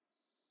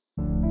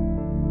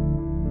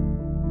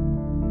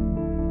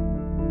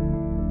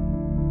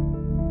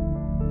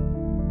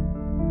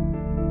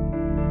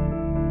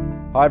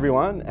Hi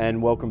everyone,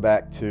 and welcome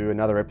back to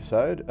another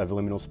episode of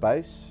Liminal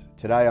Space.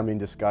 Today I'm in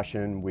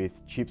discussion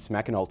with Chips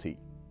Mackinolty.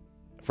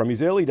 From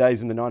his early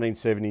days in the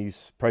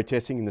 1970s,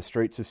 protesting in the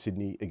streets of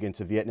Sydney against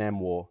the Vietnam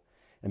War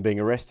and being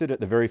arrested at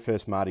the very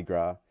first Mardi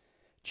Gras,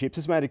 Chips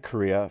has made a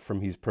career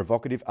from his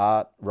provocative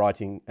art,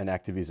 writing and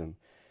activism,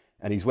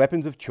 and his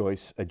weapons of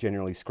choice are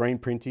generally screen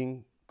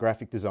printing,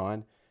 graphic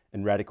design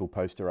and radical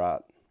poster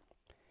art.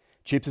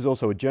 Chips is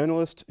also a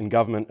journalist and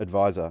government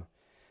advisor,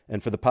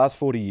 and for the past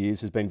 40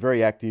 years has been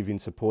very active in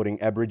supporting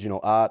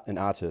Aboriginal art and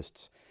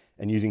artists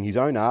and using his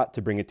own art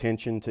to bring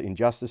attention to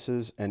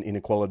injustices and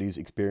inequalities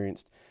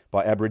experienced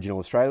by Aboriginal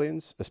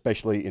Australians,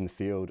 especially in the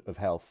field of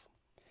health.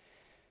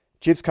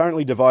 Chips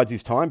currently divides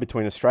his time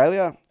between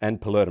Australia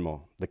and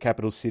Palermo, the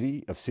capital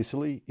city of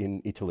Sicily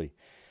in Italy,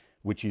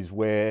 which is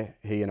where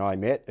he and I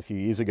met a few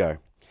years ago,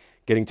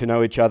 getting to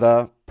know each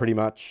other pretty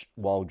much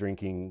while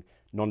drinking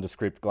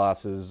nondescript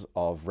glasses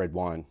of red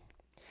wine.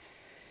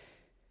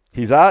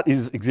 His art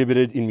is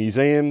exhibited in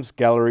museums,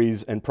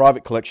 galleries and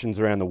private collections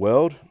around the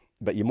world,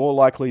 but you're more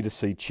likely to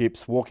see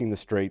Chips walking the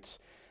streets,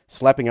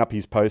 slapping up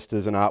his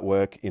posters and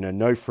artwork in a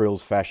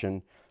no-frills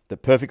fashion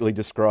that perfectly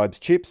describes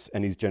Chips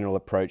and his general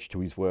approach to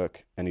his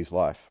work and his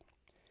life.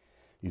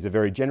 He's a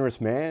very generous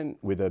man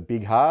with a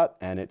big heart,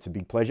 and it's a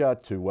big pleasure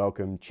to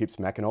welcome Chips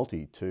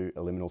Mackinolty to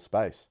a Liminal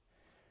Space.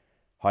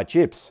 Hi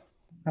Chips.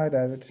 Hi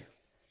David.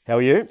 How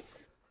are you?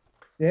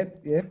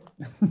 Yep.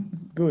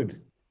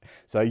 Good.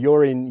 So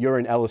you're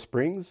in Alice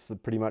Springs,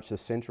 pretty much the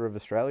centre of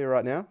Australia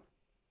right now?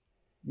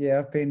 Yeah,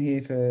 I've been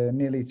here for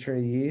nearly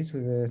 3 years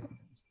with a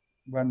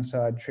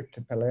one-side trip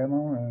to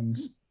Palermo and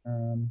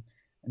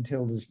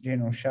until the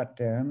general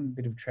shutdown, a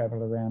bit of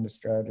travel around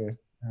Australia.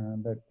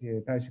 But yeah,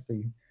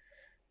 basically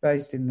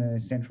based in the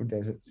central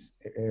deserts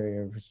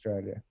area of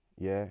Australia.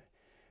 Yeah.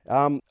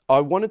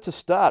 I wanted to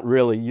start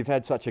really, you've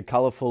had such a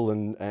colourful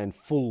and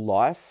full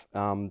life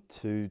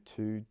to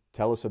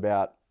tell us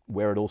about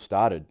where it all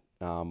started.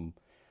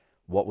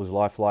 What was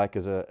life like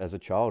as a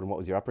child and what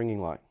was your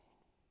upbringing like?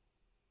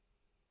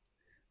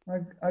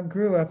 I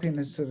grew up in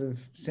a sort of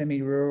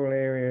semi-rural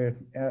area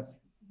out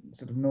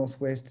sort of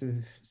northwest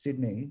of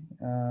Sydney,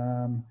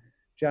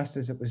 just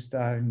as it was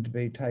starting to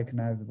be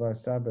taken over by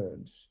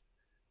suburbs.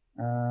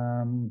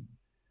 Um,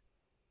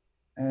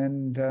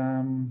 and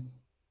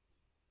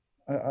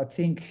I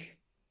think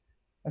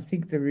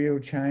the real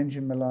change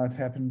in my life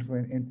happened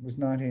when it was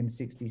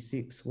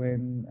 1966,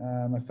 when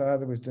my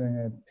father was doing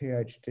a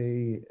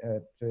PhD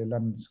at the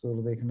London School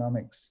of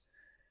Economics,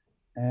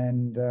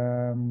 and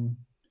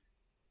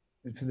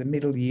for the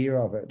middle year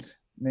of it,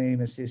 me,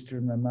 my sister,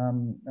 and my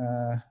mum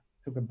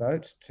took a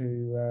boat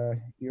to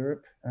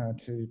Europe,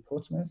 to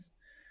Portsmouth,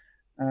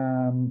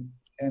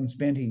 and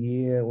spent a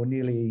year or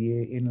nearly a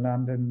year in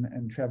London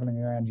and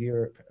travelling around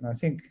Europe. And I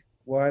think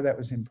why that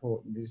was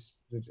important is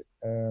that,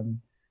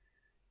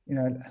 you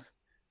know,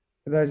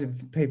 for those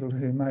of people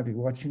who may be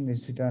watching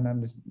this who don't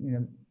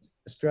understand,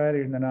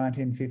 Australia in the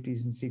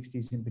 1950s and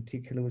 60s in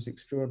particular was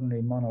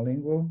extraordinarily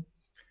monolingual,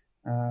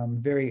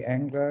 very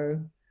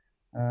Anglo,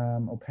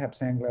 or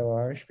perhaps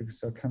Anglo-Irish,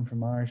 because I come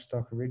from Irish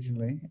stock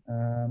originally.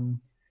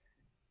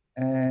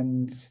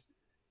 And,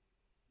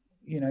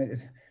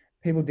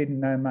 people didn't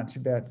know much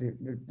about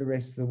the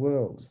rest of the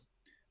world.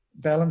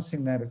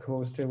 Balancing that, of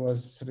course, there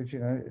was sort of,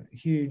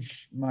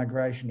 huge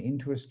migration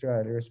into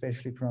Australia,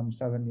 especially from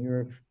Southern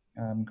Europe,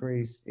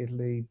 Greece,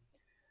 Italy,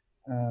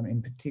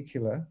 in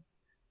particular.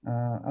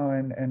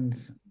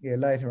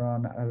 Later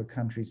on other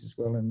countries as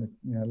well,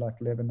 like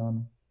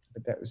Lebanon,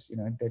 but that was,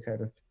 a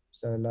decade or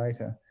so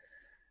later.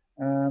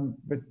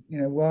 But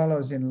while I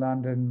was in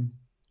London,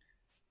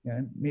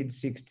 mid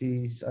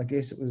 60s, I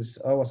guess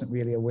I wasn't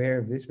really aware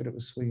of this, but it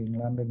was swinging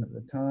London at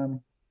the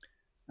time.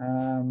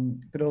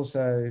 But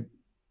also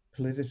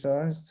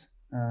politicized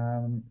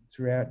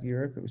throughout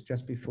Europe. It was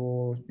just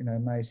before,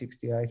 May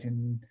 68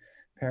 in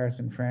Paris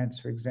and France,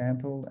 for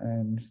example,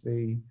 and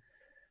the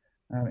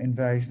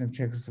invasion of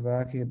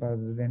Czechoslovakia by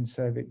the then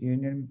Soviet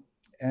Union.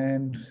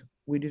 And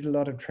we did a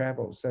lot of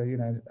travel. So,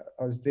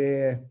 I was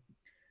there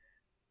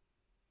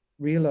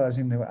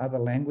realizing there were other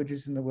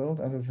languages in the world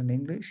other than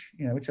English,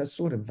 which I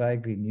sort of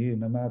vaguely knew.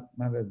 My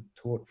mother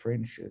taught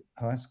French at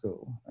high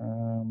school,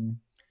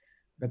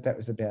 but that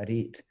was about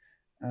it.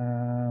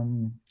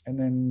 And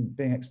then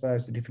being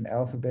exposed to different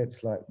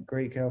alphabets, like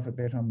Greek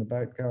alphabet on the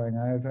boat going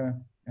over,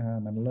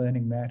 and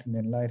learning that, and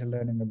then later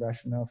learning the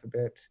Russian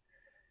alphabet.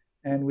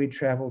 And we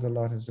traveled a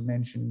lot, as I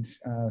mentioned,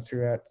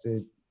 throughout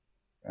the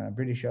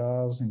British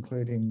Isles,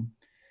 including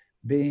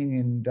being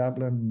in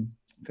Dublin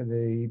for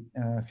the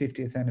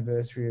 50th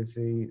anniversary of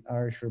the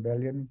Irish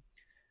Rebellion.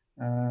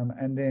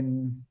 And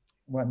then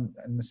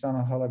in the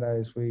summer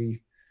holidays,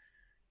 we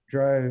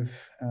drove,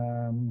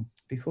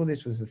 before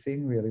this was a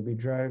thing really, we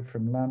drove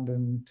from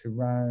London to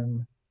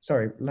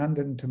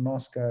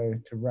Moscow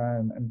to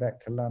Rome and back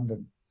to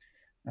London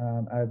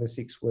over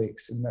 6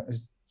 weeks. And that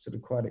was sort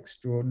of quite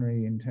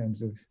extraordinary in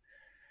terms of,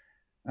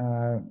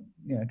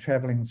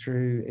 traveling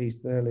through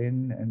East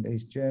Berlin and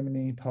East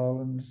Germany,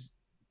 Poland,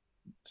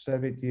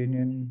 Soviet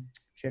Union,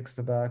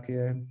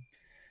 Czechoslovakia,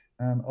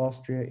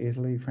 Austria,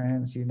 Italy,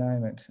 France, you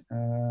name it.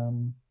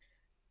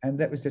 And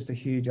that was just a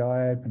huge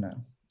eye-opener.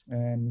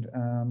 And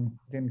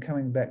then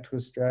coming back to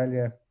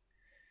Australia,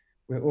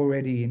 where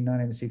already in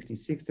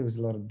 1966 there was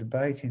a lot of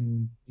debate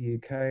in the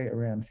UK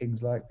around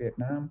things like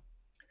Vietnam,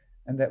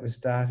 and that was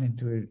starting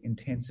to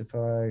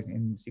intensify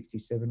in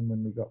 67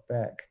 when we got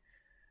back,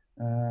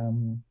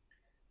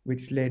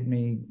 which led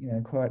me,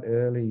 quite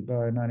early,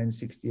 by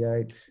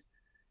 1968,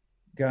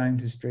 going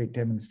to street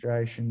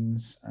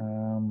demonstrations.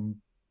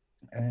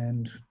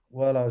 And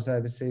while I was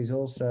overseas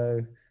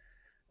also,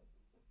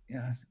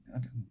 I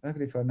don't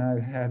know if I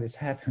know how this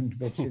happened,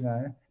 but,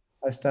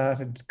 I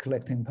started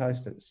collecting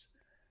posters,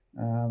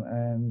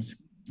 and,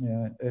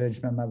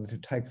 urged my mother to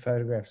take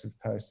photographs of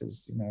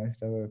posters, if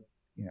they were,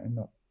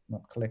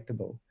 not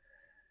collectible.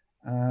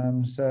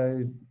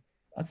 So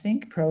I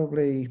think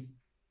probably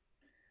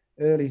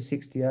early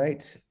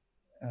 68,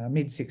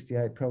 mid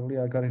 68 probably,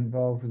 I got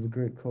involved with a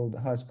group called the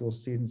High School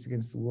Students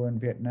Against the War in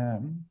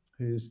Vietnam,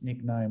 whose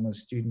nickname was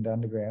Student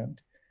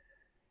Underground.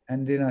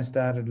 And then I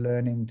started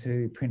learning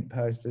to print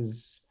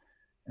posters.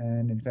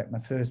 And in fact, my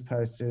first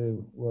poster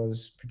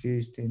was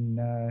produced in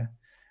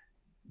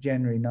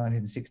January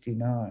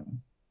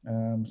 1969.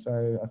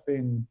 So I've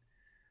been,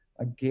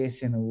 I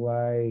guess, in a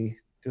way,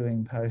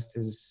 doing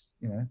posters,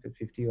 for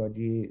 50 odd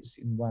years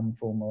in one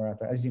form or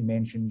other. As you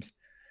mentioned,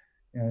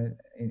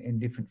 in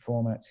different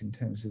formats in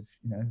terms of,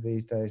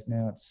 these days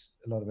now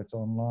a lot of it's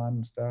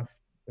online stuff,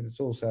 but it's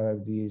also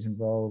over the years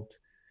involved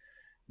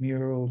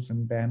murals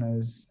and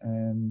banners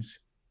and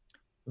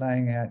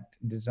laying out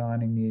and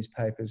designing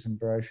newspapers and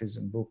brochures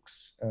and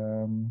books,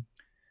 and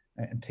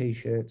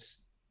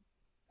T-shirts.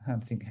 I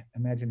can't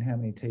imagine how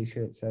many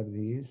T-shirts over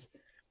the years.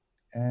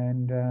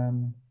 And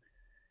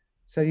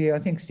so, I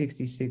think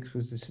 66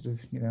 was the sort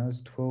of, I was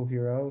a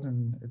 12-year-old,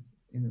 and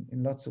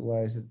in lots of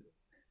ways it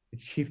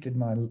shifted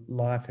my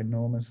life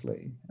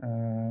enormously.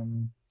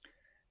 And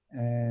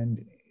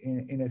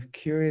in a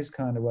curious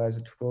kind of way, as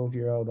a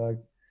 12-year-old, I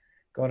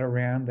got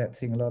around that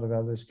thing a lot of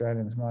other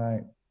Australians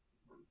my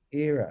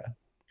era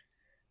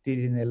did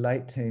in their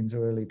late teens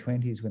or early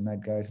 20s, when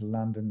they'd go to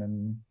London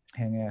and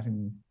hang out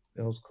in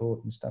Earl's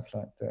Court and stuff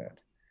like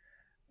that,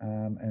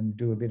 and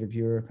do a bit of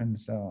Europe and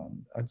so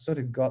on. I'd sort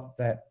of got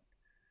that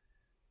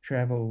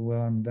travel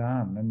well and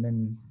done, and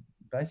then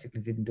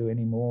basically didn't do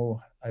any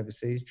more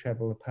overseas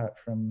travel apart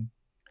from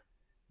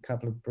a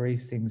couple of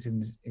brief things in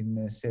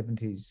the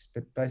 70s,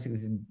 but basically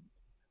didn't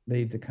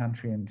leave the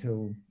country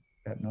until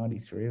about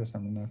 93 or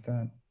something like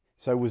that.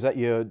 So was that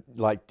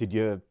did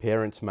your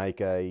parents make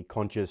a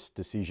conscious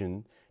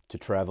decision to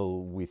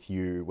travel with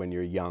you when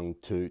you're young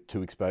to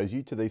expose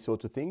you to these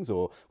sorts of things?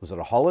 Or was it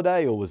a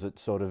holiday, or was it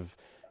sort of,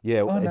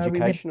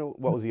 educational?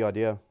 What was the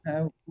idea?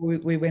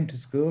 We went to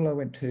school. I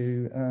went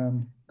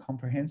to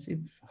comprehensive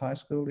high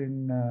school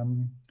in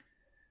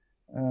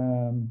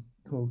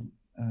called,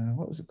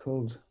 what was it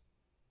called?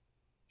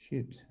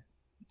 Shit,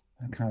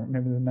 I can't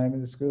remember the name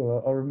of the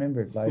school. I'll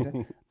remember it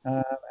later.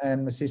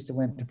 And my sister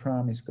went to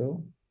primary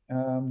school.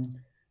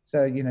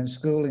 So,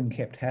 schooling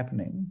kept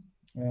happening,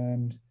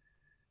 and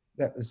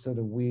that was sort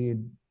of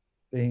weird,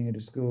 being at a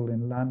school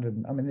in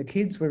London. I mean, the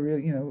kids were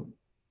really,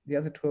 the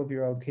other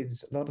 12-year-old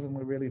kids, a lot of them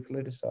were really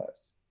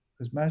politicized,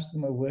 because most of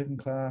them were working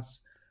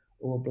class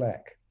or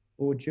black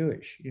or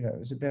Jewish. It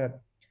was about,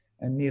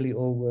 and nearly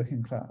all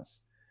working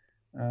class.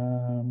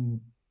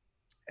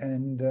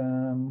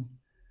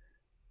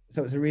 So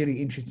it was a really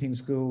interesting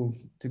school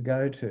to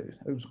go to.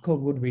 It was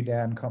called Woodbury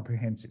Down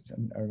Comprehensive,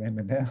 and I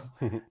remember now.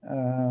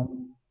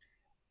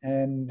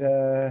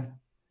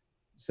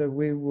 So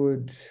we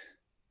would,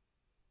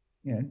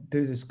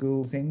 do the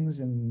school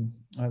things and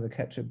either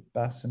catch a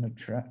bus and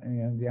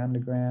the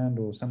underground,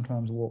 or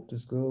sometimes walk to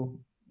school.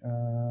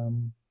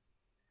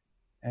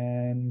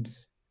 And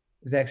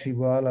it was actually,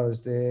 while I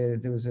was there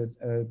was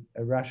a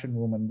Russian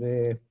woman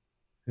there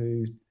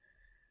who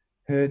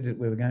heard that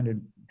we were going to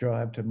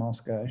drive to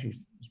Moscow. She was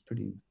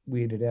pretty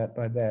weirded out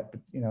by that,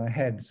 but I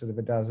had sort of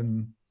a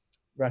dozen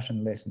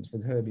Russian lessons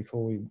with her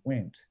before we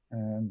went,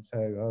 and so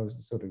I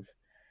was sort of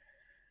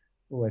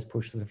always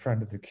pushed to the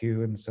front of the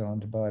queue and so on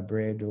to buy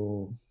bread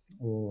or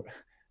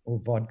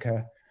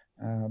vodka,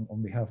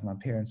 on behalf of my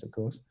parents, of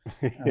course.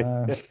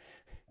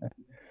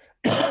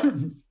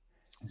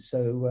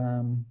 So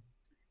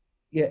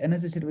and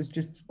as I said, it was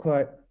just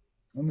it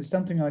was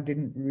something I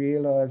didn't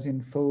realise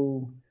in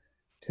full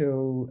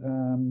till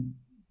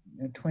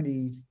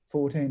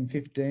 2014,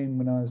 15,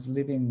 when I was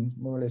living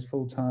more or less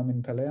full time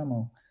in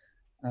Palermo,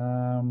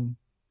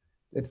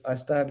 that I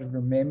started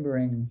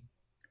remembering,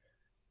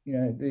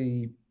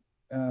 the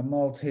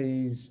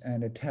Maltese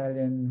and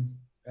Italian,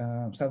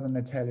 southern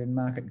Italian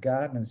market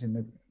gardeners in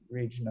the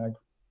region I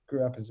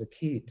grew up as a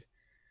kid,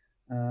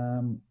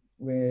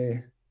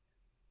 where,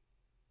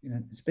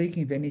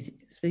 speaking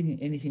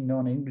anything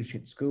non-English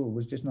at school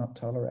was just not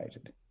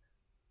tolerated.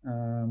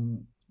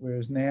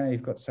 Whereas now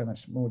you've got so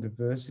much more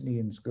diversity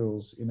in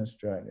schools in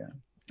Australia,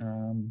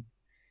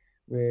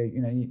 where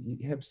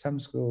you have some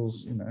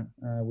schools,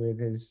 where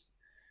there's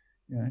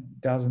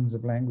dozens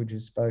of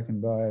languages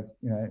spoken by,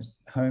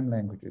 home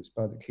languages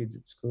by the kids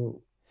at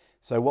school.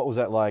 So what was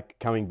that like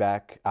coming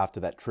back after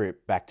that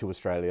trip back to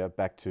Australia,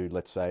 back to,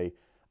 let's say,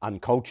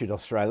 uncultured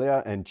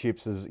Australia, and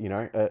Chips as,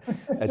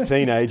 a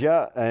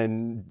teenager,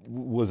 and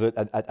was it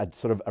a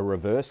sort of a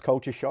reverse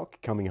culture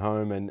shock coming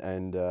home,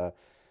 and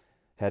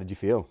how did you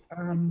feel?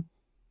 Um,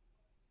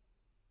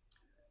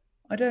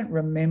 I don't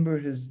remember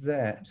it as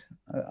that.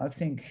 I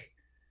think,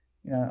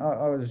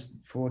 I was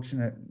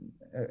fortunate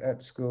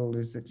at school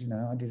is that,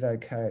 I did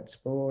okay at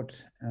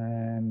sport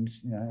and,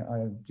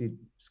 I did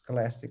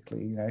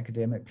scholastically,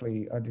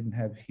 academically, I didn't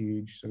have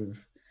huge sort of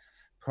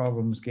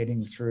problems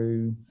getting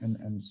through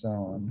and so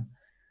on.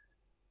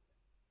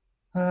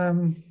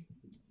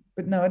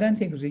 But no, I don't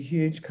think it was a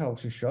huge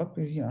culture shock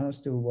because, I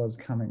still was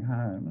coming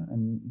home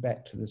and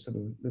back to the sort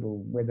of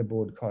little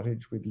weatherboard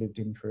cottage we'd lived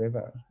in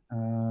forever.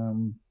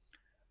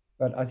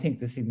 But I think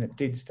the thing that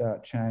did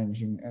start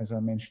changing, as I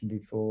mentioned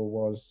before,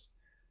 was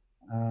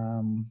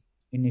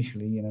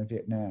initially,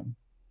 Vietnam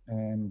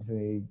and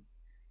the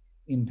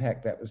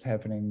impact that was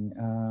happening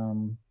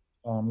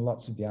on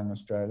lots of young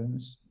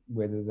Australians,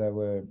 whether they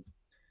were,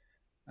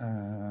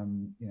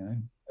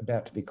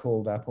 about to be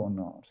called up or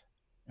not.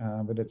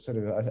 But it sort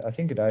of, I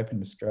think it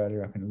opened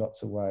Australia up in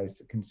lots of ways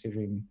to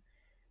considering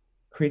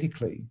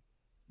critically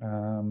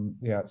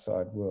the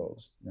outside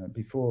world.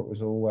 Before it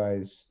was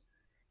always,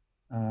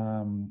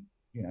 um,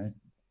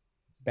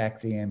 back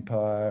the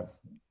empire,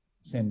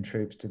 send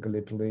troops to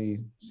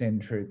Gallipoli,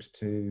 send troops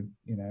to,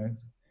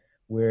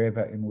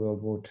 wherever in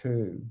World War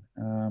II,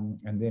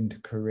 and then to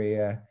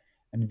Korea,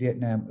 and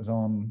Vietnam was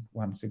on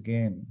once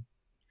again.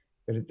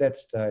 But at that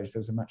stage, there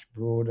was a much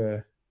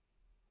broader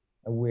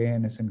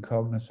awareness and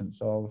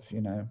cognizance of,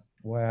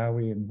 why are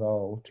we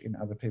involved in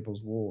other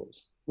people's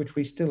wars, which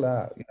we still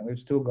are. We've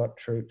still got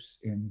troops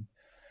in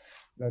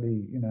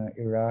bloody,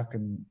 Iraq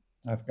and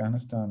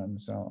Afghanistan and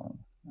so on.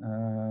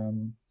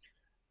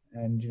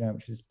 And,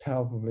 which is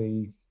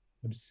palpably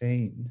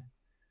obscene.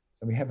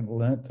 So we haven't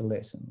learnt the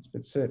lessons,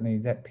 but certainly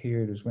that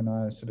period was when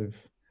I sort of,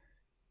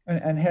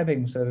 and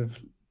having sort of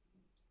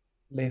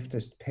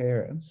leftist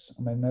parents,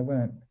 I mean, they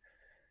weren't,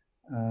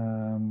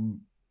 well,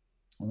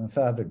 my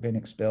father had been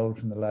expelled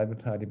from the Labor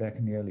Party back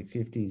in the early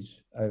 50s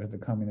over the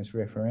communist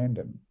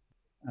referendum.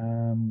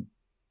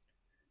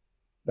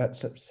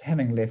 But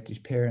having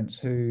leftish parents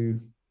who,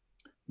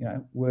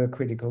 were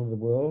critical of the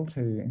world,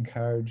 who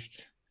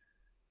encouraged,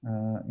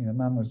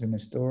 mum was an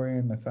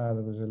historian, my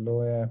father was a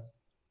lawyer,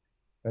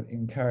 but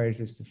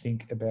encouraged us to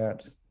think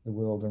about the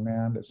world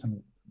around us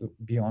and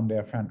beyond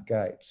our front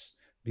gates,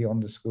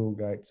 beyond the school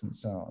gates and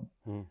so on.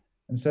 Mm.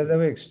 And so they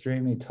were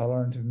extremely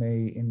tolerant of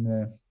me in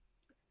the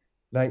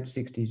late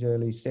 60s,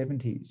 early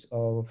 70s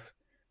of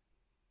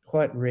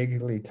quite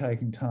regularly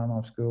taking time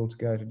off school to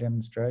go to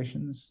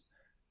demonstrations.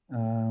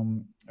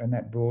 And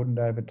that broadened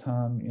over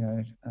time,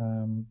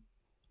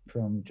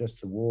 from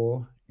just the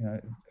war,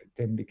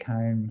 then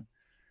became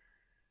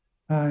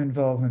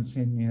involvements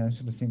in,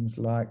 sort of things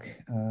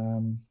like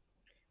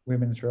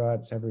women's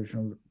rights,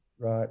 Aboriginal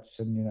rights,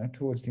 and,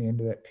 towards the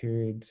end of that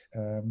period,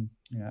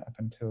 up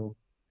until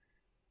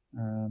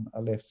I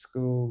left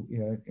school,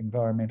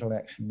 environmental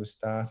action was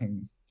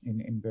starting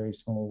in very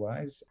small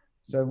ways.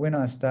 So when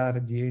I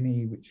started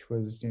uni, which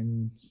was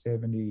in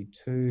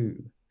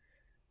 72,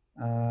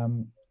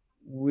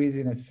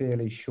 within a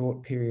fairly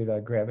short period, I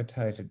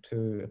gravitated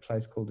to a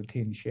place called the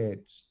Tin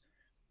Sheds,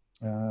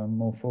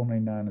 more formally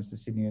known as the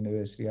Sydney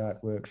University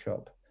Art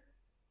Workshop,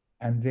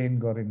 and then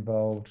got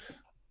involved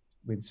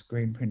with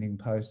screen printing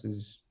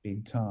posters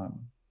big time,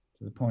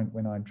 to the point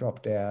when I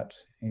dropped out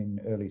in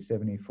early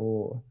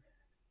 74,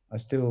 I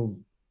still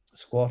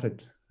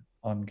squatted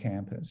on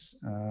campus,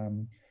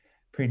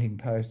 printing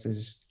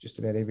posters just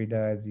about every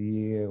day of the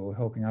year, or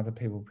helping other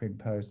people print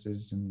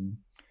posters. And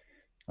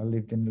I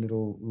lived in a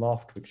little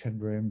loft which had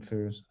room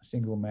for a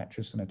single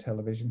mattress and a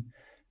television.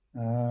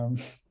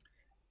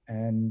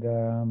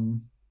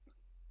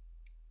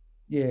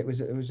 Yeah, it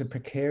was a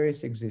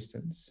precarious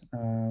existence.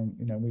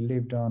 We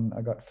lived on,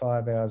 I got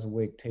 5 hours a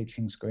week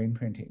teaching screen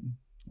printing.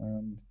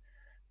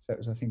 So that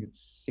was, I think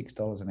it's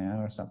 $6 an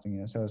hour or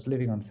something. So I was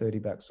living on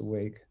 $30 a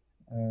week.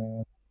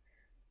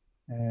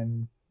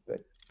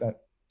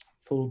 But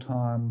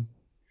full-time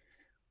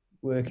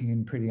working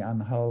in pretty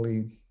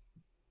unholy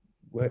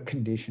work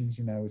conditions,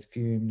 with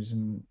fumes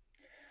and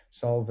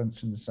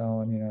solvents and so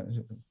on, it was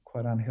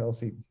quite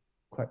unhealthy,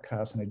 quite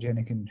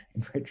carcinogenic in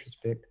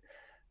retrospect.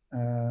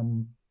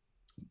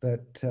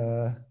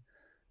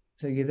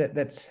 So yeah,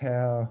 that's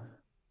how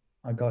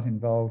I got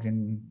involved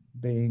in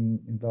being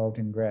involved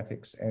in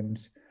graphics. And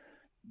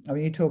I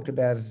mean, you talked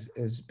about it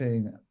as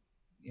being,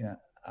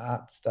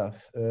 art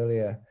stuff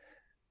earlier,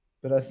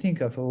 but I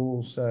think I've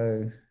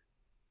also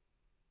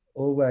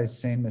always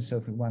seen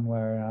myself in one way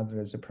or another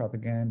as a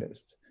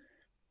propagandist.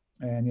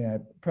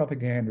 And,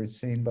 propaganda is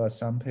seen by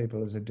some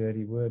people as a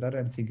dirty word. I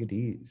don't think it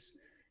is.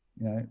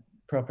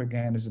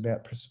 Propaganda is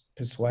about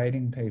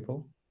persuading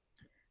people,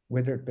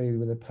 whether it be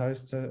with a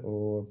poster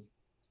or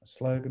a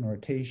slogan or a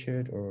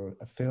T-shirt or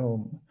a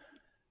film,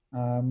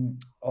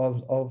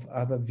 of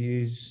other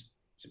views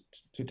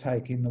to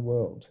take in the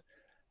world.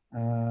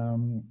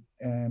 Some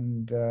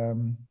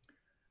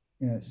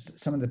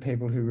of the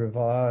people who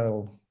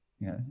revile,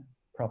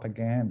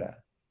 propaganda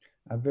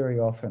are very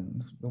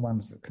often the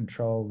ones that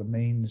control the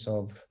means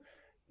of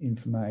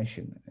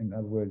information. In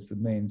other words, the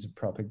means of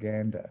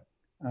propaganda.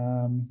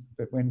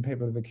 But when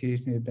people have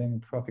accused me of being a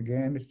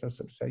propagandist, I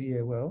sort of say,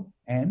 yeah, well,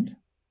 and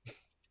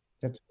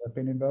that's what I've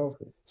been involved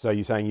with. So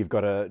you're saying you've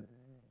got a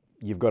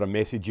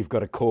message, you've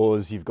got a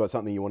cause, you've got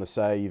something you want to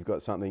say, you've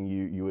got something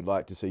you would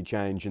like to see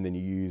change, and then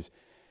you use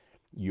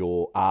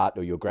your art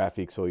or your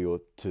graphics or your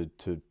to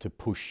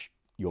push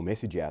your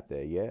message out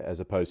there, yeah, as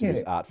opposed to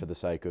just art for the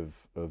sake of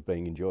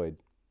being enjoyed.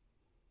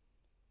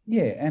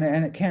 Yeah,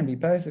 and it can be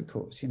both, of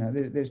course.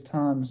 There's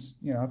times,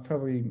 I've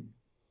probably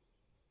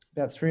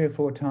about 3 or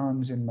 4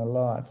 times in my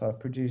life I've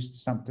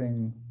produced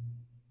something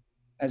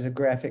as a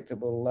graphic that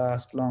will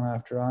last long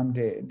after I'm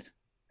dead,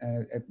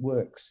 and it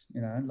works.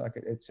 Like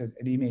it's an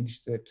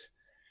image that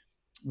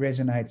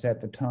resonates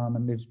at the time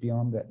and lives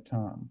beyond that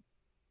time.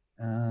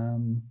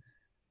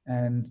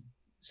 And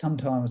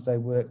sometimes they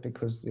work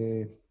because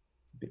they're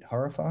a bit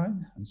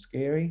horrifying and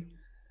scary.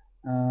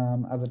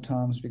 Other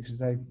times because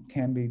they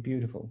can be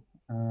beautiful.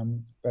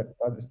 But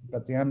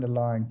the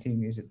underlying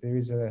thing is that there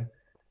is a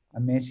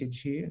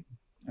message here.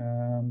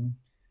 And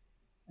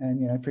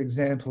for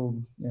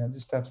example, the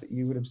stuff that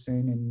you would have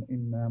seen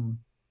in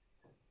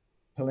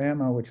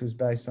Palermo, which was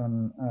based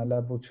on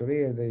La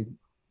Botteria, the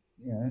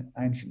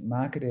ancient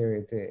market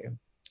area there,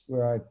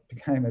 where I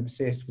became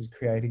obsessed with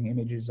creating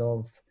images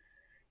of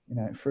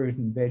fruit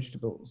and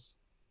vegetables.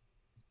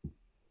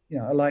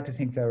 I like to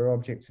think they were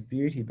objects of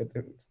beauty, but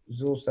it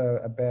was also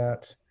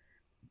about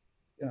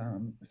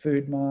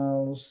food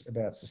miles,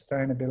 about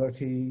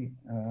sustainability,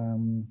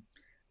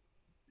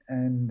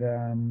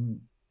 and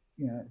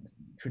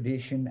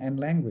tradition and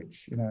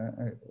language.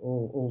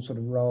 All sort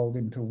of rolled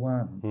into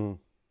one. Mm.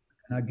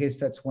 And I guess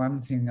that's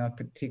one thing I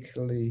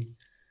particularly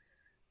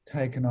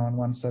taken on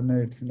once I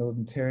moved to the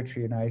Northern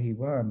Territory in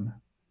 '81.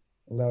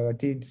 Although I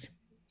did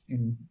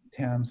in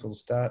Townsville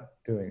start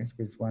doing it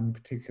with one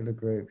particular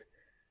group,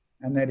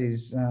 and that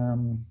is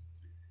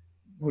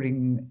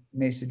putting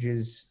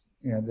messages,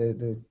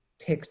 the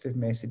text of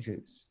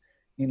messages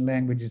in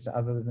languages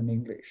other than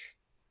English.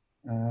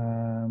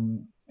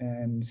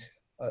 And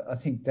I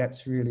think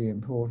that's really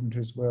important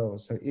as well.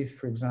 So if,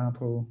 for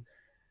example,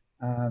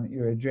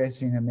 you're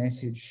addressing a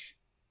message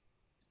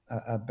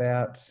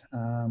about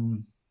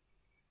the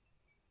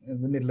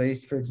Middle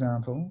East, for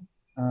example,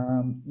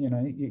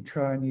 you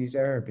try and use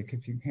Arabic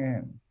if you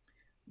can.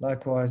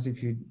 Likewise,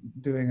 if you're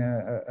doing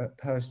a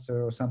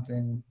poster or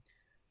something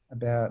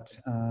about,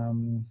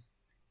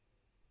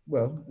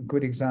 well, a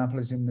good example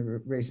is in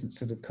the recent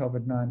sort of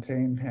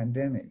COVID-19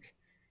 pandemic,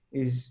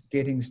 is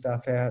getting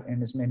stuff out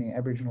in as many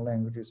Aboriginal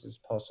languages as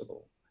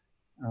possible.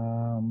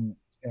 And,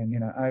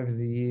 over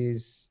the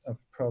years, I've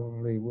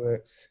probably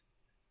worked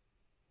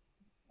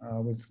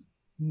with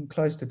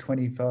close to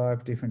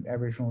 25 different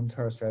Aboriginal and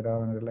Torres Strait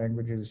Islander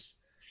languages,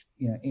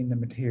 in the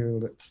material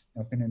that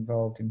I've been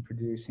involved in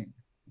producing.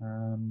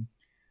 And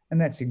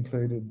that's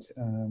included,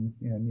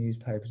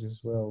 newspapers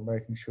as well,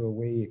 making sure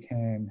where you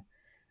can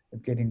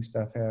of getting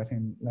stuff out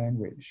in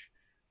language.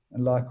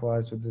 And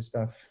likewise with the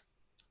stuff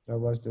that I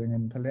was doing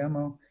in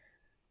Palermo,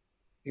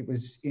 it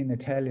was in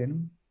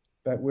Italian,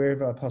 but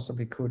wherever I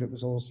possibly could, it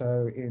was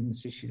also in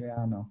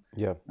Siciliano.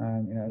 Yeah.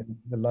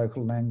 The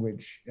local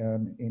language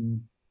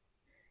in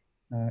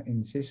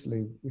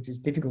Sicily, which is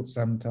difficult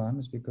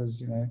sometimes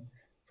because,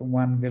 from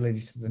one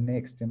village to the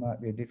next, there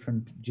might be a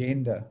different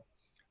gender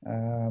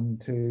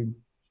to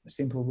a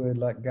simple word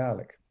like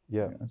garlic.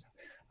 Yeah.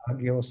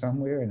 Aglio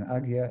somewhere and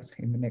Agia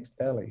in the next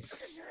valley.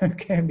 So it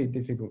can be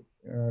difficult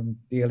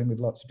dealing with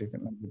lots of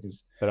different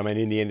languages. But I mean,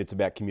 in the end, it's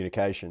about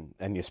communication,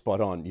 and you're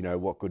spot on.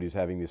 What good is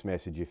having this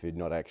message if you're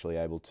not actually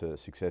able to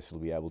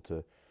successfully be able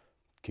to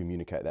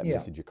communicate that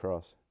message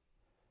across?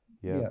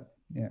 Yeah.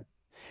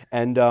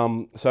 And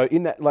so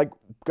in that, like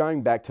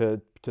going back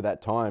to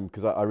that time,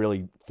 because I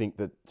really think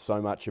that so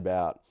much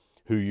about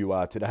who you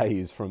are today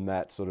is from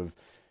that sort of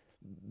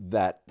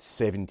that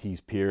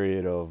 70s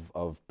period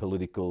of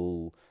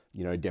political,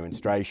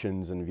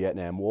 demonstrations and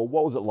Vietnam War.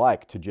 What was it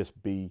like to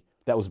just be,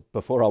 that was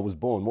before I was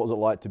born, what was it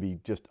like to be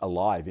just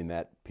alive in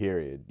that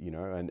period,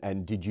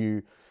 and did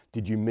you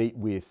meet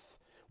with,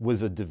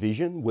 was a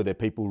division? Were there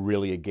people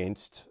really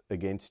against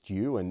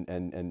you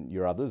and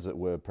your others that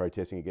were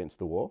protesting against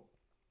the war?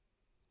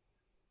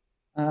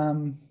 I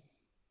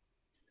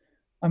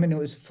mean, it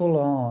was full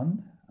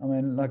on. I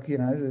mean, like,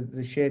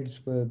 the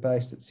sheds were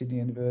based at Sydney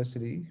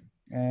University,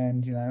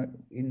 and,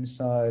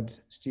 inside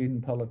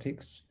student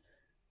politics,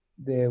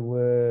 there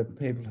were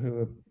people who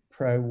were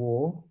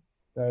pro-war,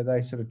 though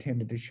they sort of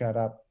tended to shut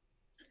up.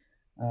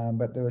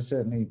 But there were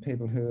certainly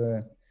people who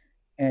were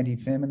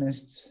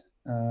anti-feminists,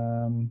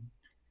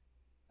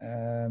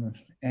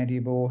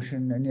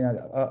 anti-abortion. And,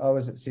 I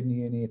was at Sydney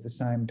Uni at the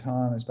same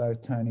time as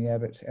both Tony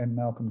Abbott and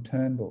Malcolm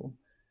Turnbull,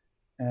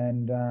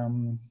 and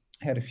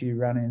had a few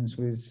run-ins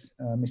with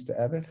Mr.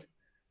 Abbott,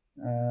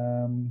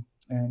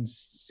 and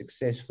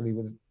successfully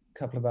with a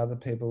couple of other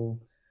people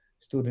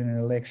stood in an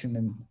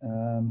election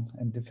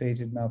and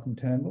defeated Malcolm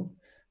Turnbull.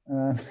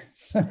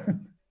 So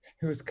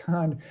it was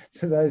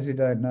for those who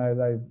don't know,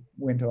 they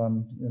went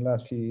on in the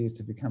last few years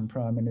to become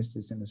prime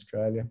ministers in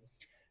Australia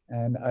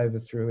and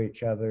overthrew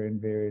each other in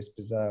various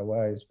bizarre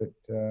ways. But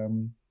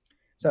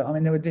so, I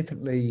mean, there were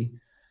definitely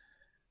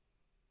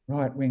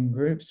right-wing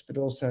groups, but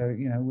also,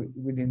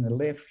 within the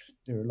left,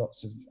 there were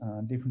lots of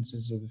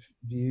differences of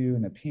view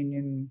and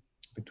opinion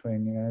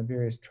between,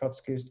 various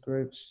Trotskyist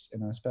groups.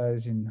 And I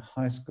suppose in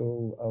high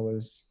school, I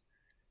was,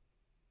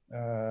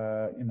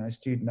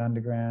 student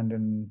underground,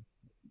 and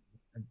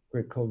a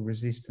group called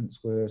Resistance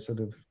were sort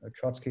of a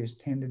Trotskyist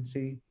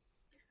tendency.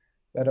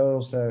 But I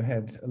also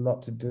had a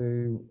lot to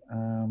do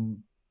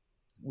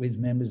with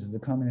members of the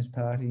Communist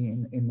Party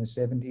in the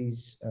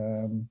 70s.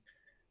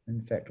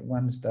 In fact, at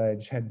one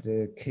stage had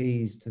the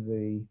keys to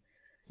the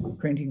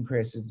printing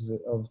press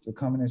of the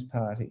Communist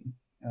Party,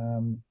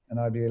 and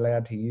I'd be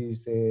allowed to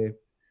use their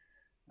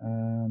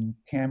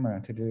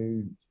camera to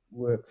do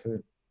work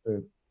for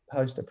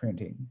poster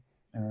printing.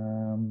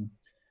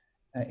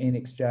 In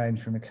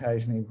exchange from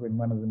occasionally, when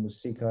one of them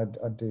was sick,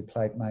 I'd do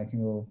plate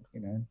making or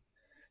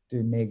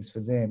do negs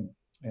for them.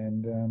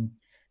 And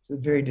it's a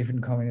very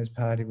different Communist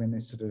Party when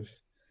there's sort of,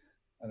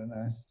 I don't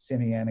know,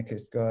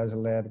 semi-anarchist guys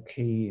allowed a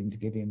key in to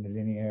get in at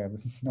any hour of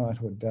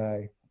night or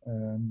day.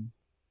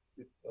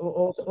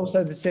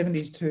 Also, the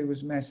 70s too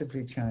was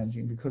massively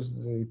changing because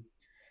of the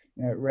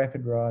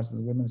rapid rise of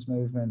the women's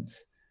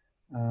movement,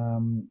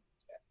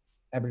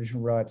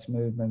 Aboriginal rights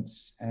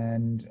movements,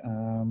 and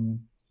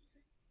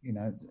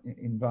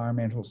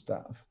environmental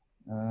stuff.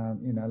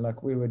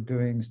 Like we were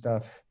doing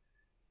stuff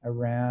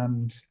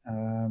around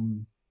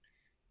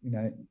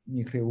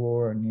nuclear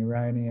war and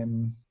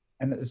uranium.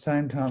 And at the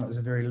same time, it was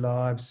a very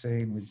live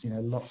scene with,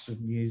 lots of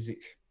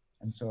music.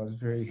 And so I was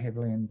very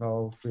heavily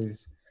involved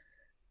with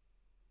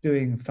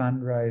doing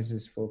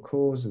fundraisers for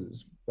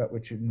causes, but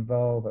which would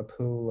involve a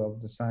pool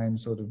of the same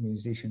sort of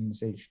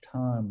musicians each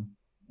time.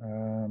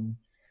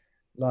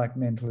 Like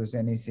Mental as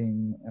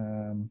Anything,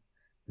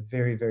 the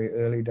very, very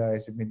early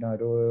days of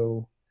Midnight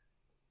Oil,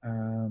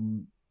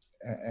 and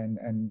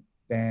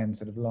bands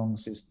that have long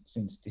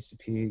since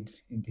disappeared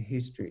into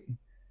history.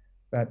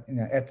 But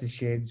at the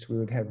sheds, we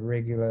would have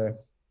regular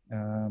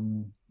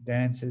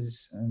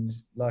dances, and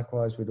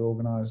likewise we'd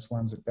organise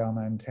ones at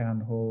Balmain Town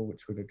Hall,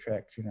 which would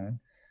attract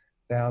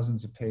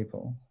thousands of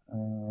people,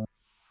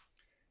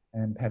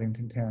 and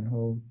Paddington Town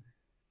Hall.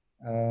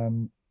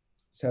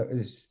 So it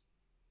was,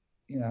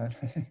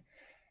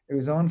 it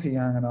was on for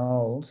young and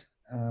old,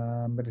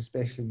 but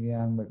especially the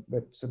young,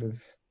 but sort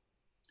of.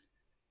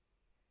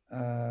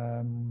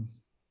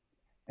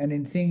 And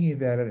in thinking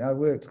about it, I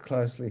worked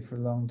closely for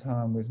a long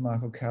time with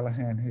Michael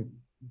Callaghan, who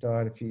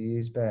died a few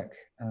years back.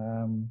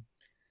 And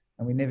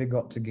we never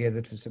got together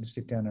to sort of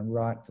sit down and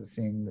write the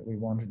thing that we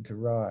wanted to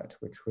write,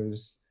 which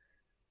was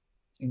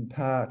in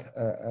part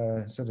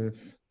a sort of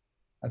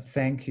a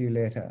thank you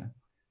letter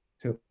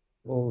to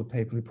all the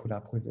people who put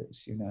up with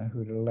us, who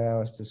would allow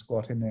us to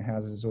squat in their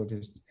houses or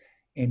just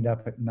end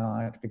up at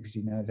night because,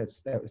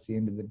 that was the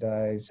end of the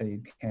day. So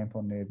you'd camp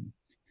on their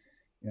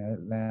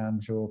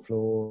lounge or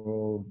floor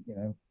or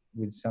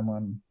with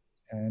someone,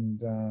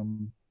 and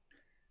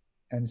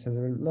so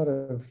there are a lot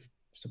of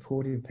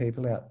supportive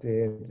people out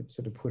there that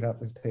sort of put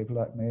up with people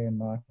like me and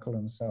Michael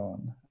and so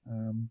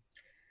on.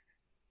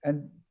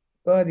 And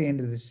by the end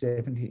of the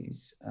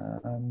 70s,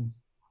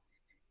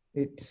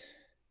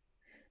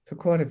 for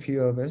quite a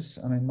few of us,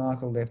 I mean,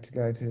 Michael left to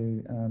go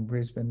to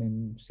Brisbane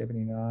in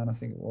 79, I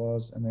think it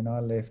was, and then I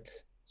left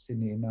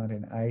Sydney in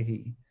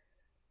 1980.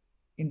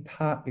 In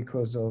part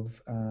because of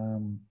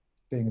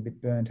being a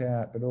bit burnt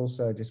out, but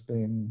also just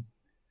being,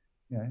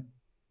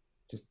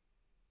 just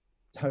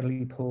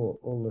totally poor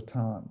all the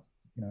time,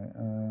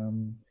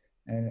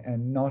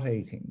 and not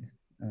eating,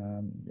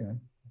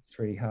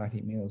 3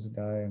 hearty meals a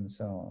day and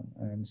so on,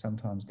 and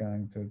sometimes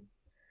going for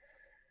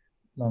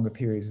longer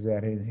periods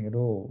without anything at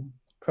all.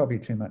 Probably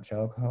too much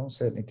alcohol,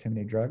 certainly too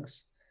many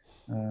drugs,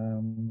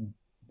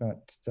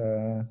 but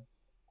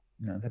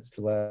that's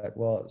the way it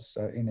was.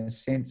 So in a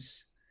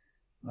sense,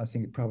 I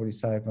think it probably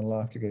saved my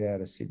life to get out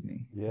of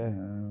Sydney. Yeah.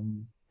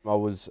 I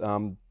was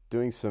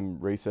doing some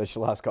research the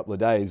last couple of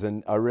days,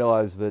 and I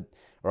realised that,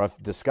 or I've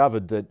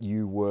discovered that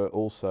you were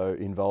also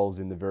involved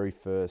in the very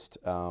first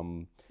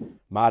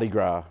Mardi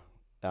Gras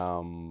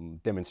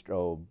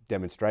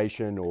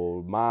demonstration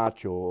or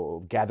march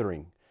or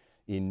gathering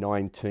in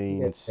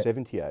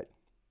 1978.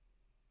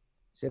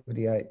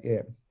 78,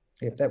 yeah.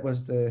 Yep, that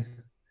was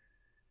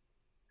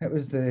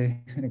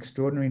an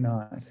extraordinary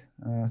night.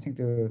 I think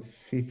there were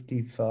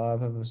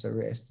 55 of us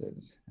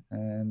arrested,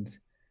 and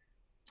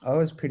I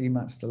was pretty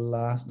much the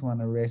last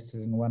one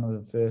arrested and one of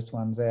the first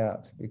ones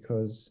out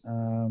because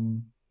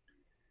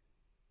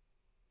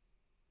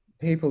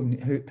people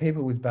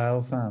with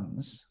bail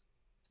funds,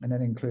 and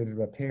that included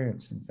my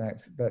parents, in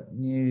fact, but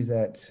knew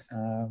that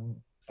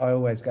I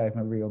always gave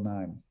my real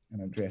name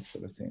and address,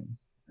 sort of thing,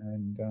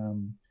 and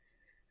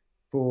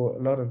for a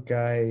lot of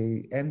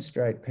gay and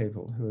straight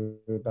people who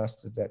were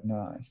busted that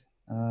night,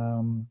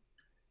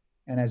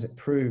 And as it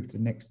proved the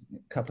next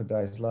couple of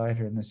days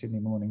later in the Sydney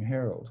Morning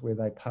Herald, where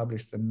they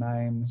published the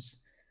names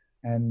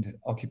and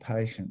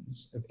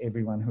occupations of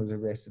everyone who was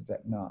arrested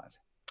that night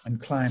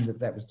and claimed that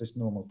that was just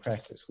normal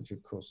practice, which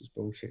of course is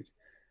bullshit.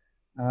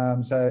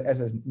 So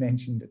as I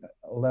mentioned,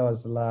 although I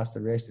was the last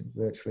arrested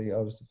virtually, I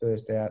was the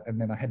first out, and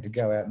then I had to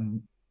go out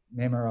and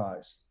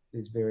memorise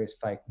these various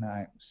fake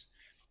names.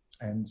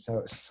 And so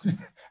it's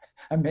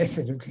a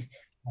method of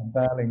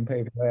bailing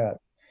people out.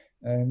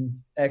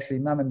 And actually,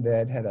 Mum and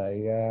Dad had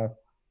a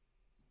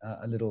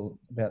little,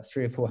 about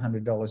 $300 or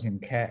 $400 in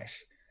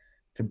cash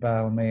to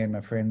bail me and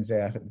my friends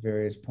out at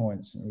various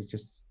points. And it was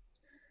just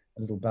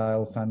a little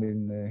bail fund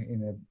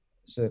in a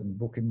certain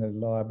book in the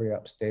library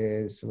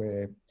upstairs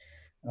where,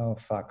 oh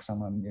fuck,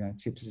 someone,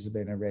 Chips has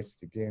been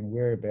arrested again.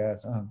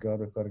 Whereabouts? Oh God,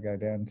 we've got to go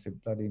down to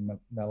bloody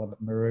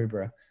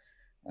Maroubra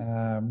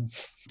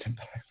to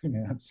bail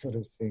him out, sort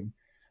of thing.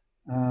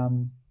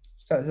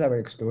 So they were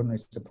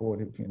extraordinarily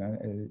supportive,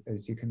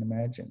 as you can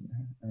imagine.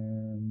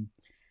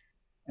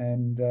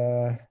 And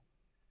that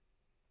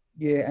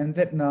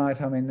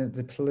night, I mean,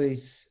 the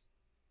police,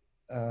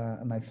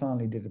 and they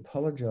finally did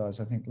apologise,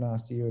 I think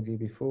last year or the year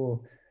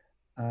before,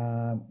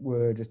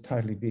 were just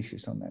totally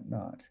vicious on that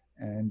night,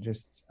 and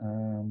just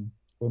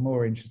were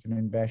more interested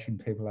in bashing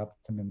people up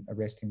than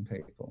arresting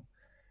people.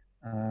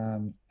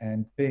 And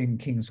being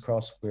King's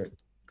Cross, where it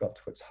got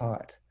to its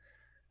height,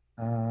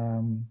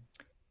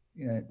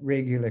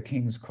 regular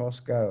King's Cross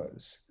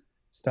goers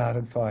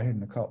started fighting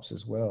the cops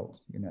as well,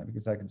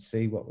 because they could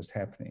see what was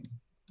happening.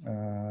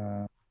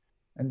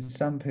 And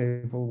some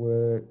people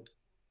were,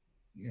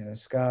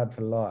 scarred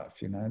for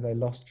life. They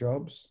lost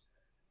jobs.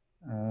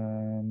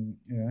 A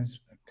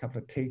couple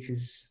of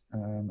teachers,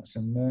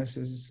 some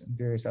nurses, and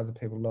various other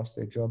people lost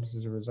their jobs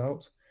as a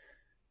result.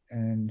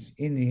 And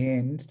in the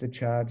end, the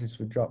charges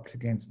were dropped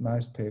against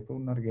most people,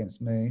 not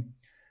against me.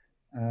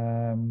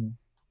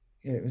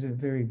 It was a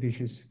very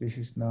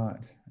vicious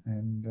night.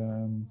 And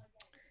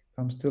if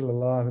I'm still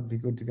alive, it'd be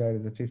good to go to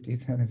the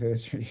 50th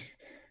anniversary.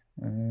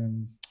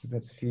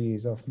 That's a few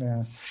years off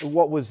now.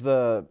 What was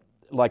the,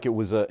 like, it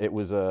was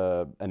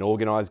an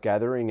organised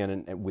gathering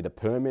and with a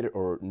permit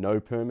or no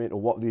permit, or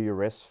what were the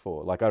arrests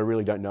for? Like, I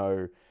really don't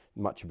know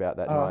much about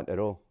that night at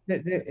all.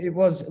 It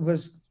was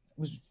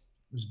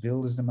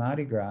billed as the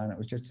Mardi Gras, and it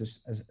was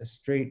just a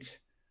street,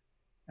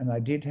 and they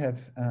did have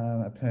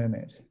a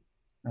permit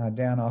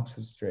down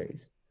Oxford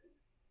Street.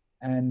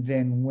 And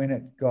then when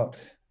it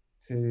got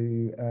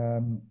to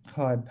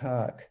Hyde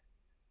Park,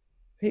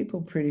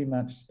 people pretty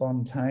much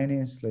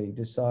spontaneously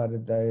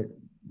decided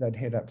they'd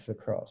head up to the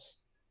Cross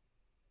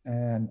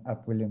and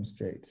up William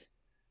Street.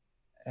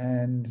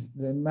 And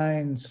the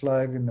main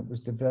slogan that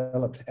was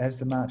developed as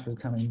the march was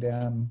coming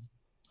down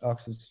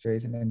Oxford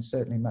Street, and then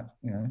certainly,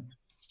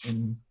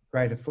 in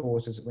greater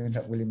force as it went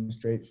up William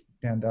Street,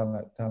 down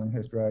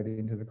Darlinghurst Road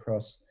into the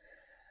Cross,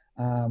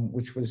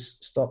 which was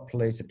stop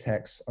police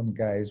attacks on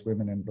gays,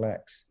 women and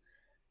blacks.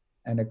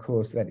 And of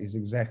course, that is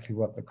exactly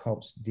what the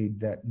cops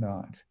did that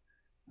night,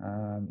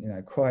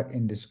 quite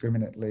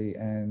indiscriminately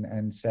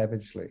and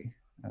savagely.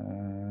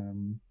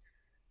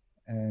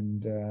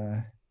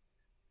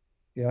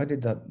 I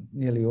did that,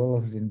 nearly all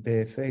of it in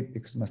bare feet,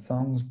 because my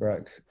thongs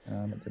broke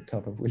at the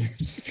top of William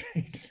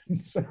Street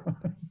and so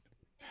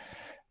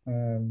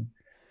on.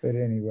 But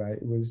anyway,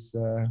 it was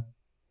a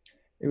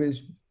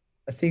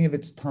thing of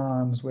its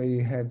times, where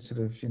you had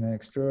sort of,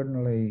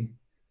 extraordinarily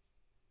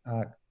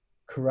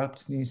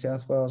corrupt New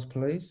South Wales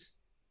police,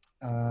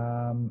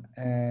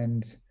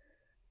 and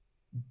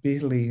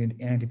bitterly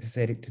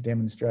antipathetic to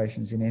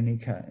demonstrations in any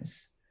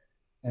case.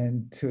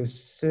 And to a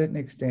certain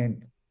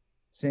extent,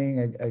 seeing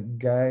a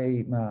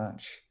gay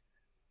march,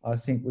 I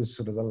think, was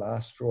sort of the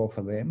last straw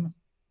for them.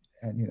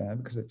 And,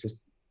 because it just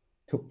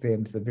took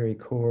them to the very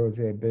core of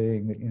their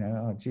being that,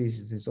 oh,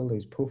 Jesus, there's all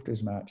these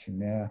poofters marching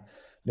now,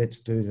 let's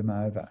do them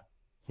over.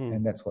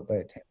 And that's what they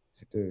attempted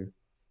to do.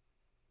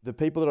 The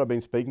people that I've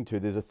been speaking to,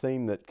 there's a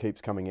theme that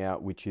keeps coming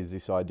out, which is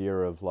this idea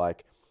of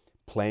like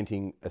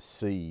planting a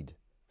seed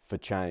for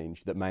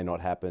change that may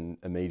not happen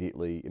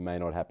immediately. It may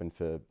not happen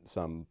for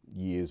some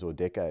years or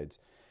decades.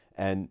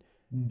 And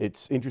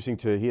it's interesting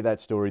to hear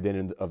that story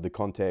then of the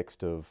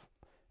context of,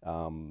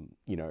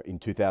 in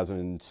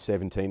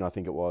 2017, I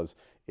think it was,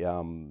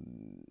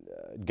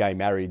 gay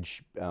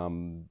marriage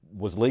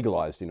was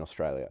legalised in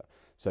Australia.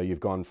 So you've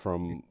gone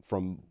from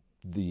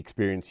the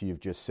experience you've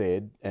just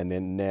said, and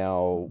then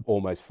now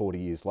almost 40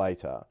 years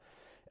later,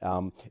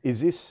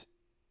 is this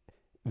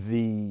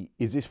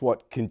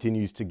what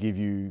continues to give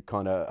you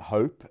kind of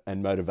hope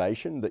and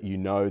motivation, that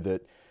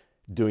that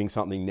doing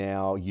something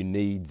now, you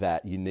need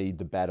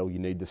the battle, you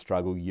need the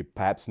struggle, you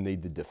perhaps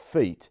need the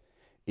defeat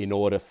in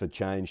order for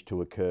change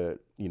to occur,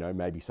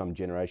 maybe some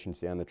generations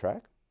down the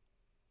track?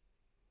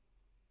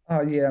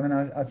 Oh yeah, I mean,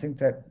 I think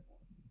that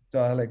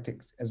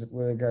dialectics, as it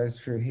were, goes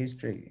through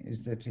history,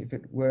 is that if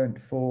it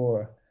weren't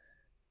for,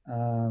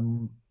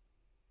 well,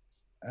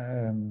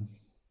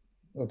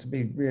 to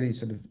be really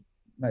sort of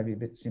maybe a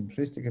bit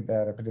simplistic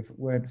about it, but if it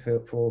weren't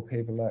for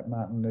people like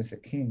Martin Luther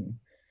King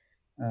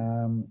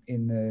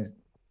in the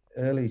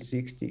early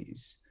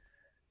 60s,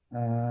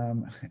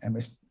 And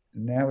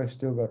now we've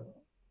still got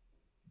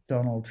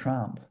Donald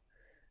Trump,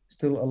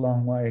 still a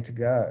long way to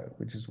go,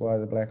 which is why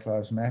the Black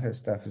Lives Matter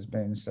stuff has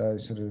been so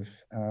sort of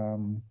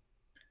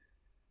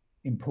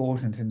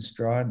important and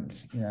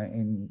strident,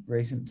 in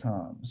recent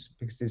times,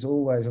 because there's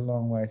always a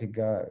long way to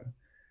go.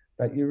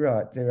 But you're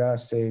right, there are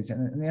seeds,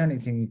 and the only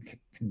thing you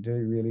can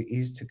do really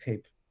is to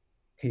keep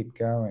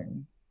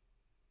going.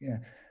 Yeah,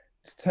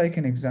 to take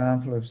an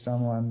example of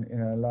someone,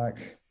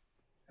 like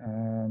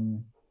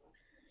um,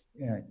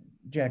 you know,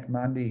 Jack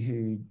Mundy,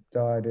 who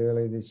died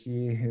earlier this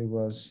year, who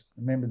was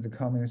a member of the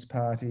Communist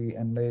Party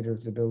and leader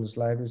of the Builders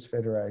Labourers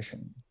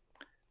Federation,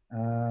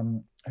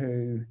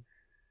 who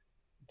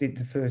did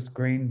the first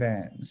green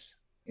bans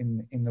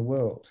in the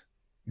world,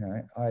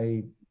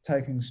 i.e.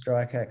 taking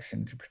strike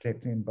action to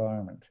protect the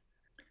environment.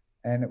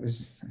 And it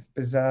was,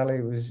 bizarrely,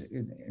 it was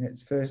in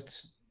its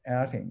first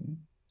outing,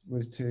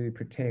 was to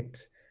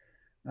protect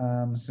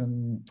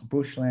some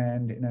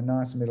bushland in a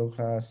nice middle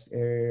class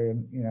area,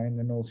 in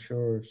the North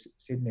Shore of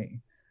Sydney.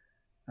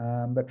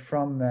 But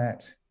from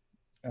that,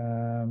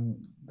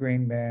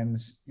 green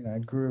bans,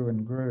 grew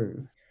and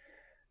grew.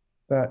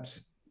 But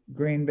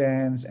green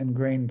bans and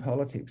green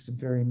politics are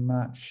very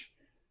much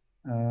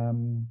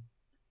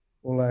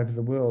all over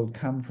the world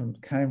came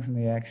from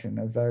the action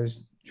of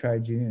those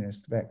trade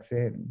unionists back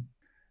then.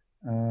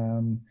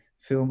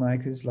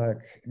 Filmmakers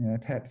like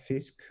Pat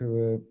Fisk, who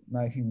were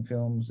making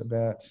films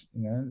about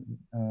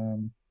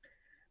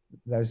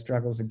those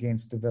struggles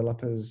against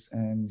developers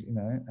and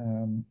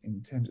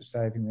in terms of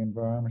saving the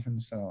environment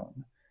and so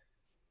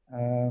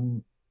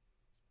on.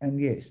 And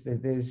yes,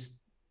 there's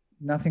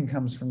nothing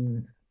comes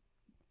from,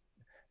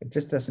 it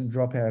just doesn't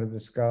drop out of the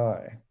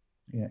sky.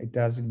 It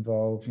does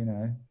involve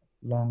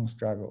long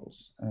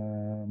struggles,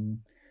 and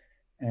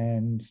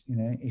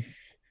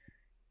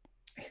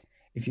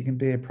if you can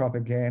be a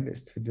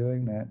propagandist for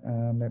doing that,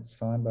 that's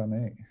fine by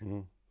me.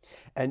 Mm.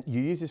 And you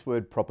use this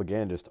word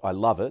propagandist. I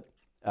love it.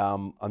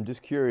 I'm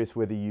just curious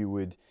whether you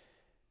would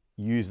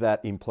use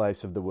that in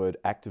place of the word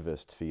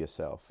activist for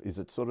yourself. Is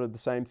it sort of the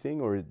same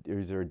thing, or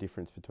is there a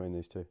difference between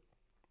these two?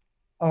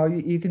 Oh,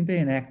 you can be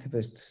an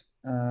activist,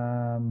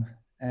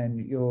 and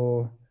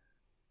you're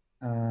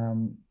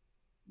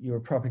a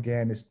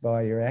propagandist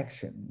by your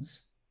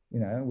actions.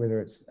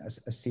 Whether it's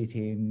a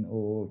sit-in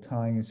or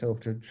tying yourself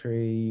to a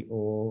tree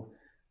or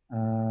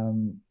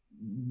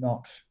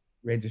not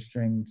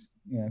registering,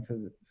 for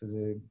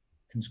the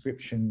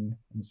conscription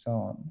and so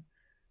on.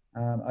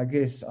 I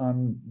guess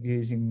I'm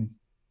using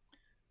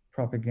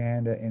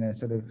propaganda in a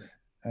sort of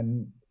a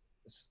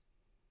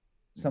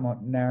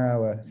somewhat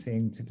narrower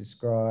thing to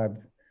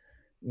describe,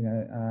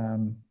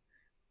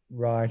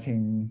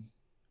 writing,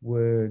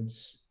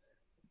 words,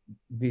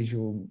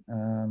 visual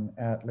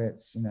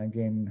outlets.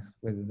 Again,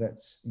 whether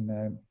that's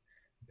a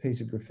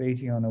piece of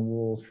graffiti on a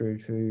wall through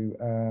to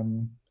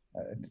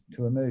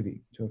a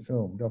movie, to a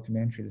film,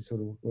 documentary, the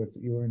sort of work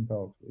that you're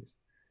involved with.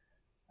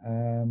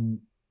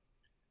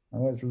 I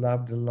always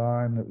loved a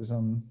line that was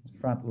on the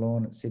front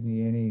lawn at Sydney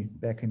Uni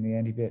back in the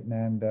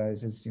anti-Vietnam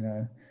days, is,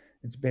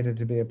 it's better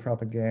to be a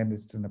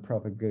propagandist than a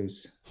proper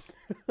goose.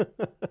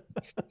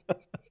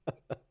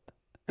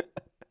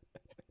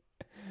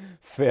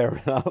 Fair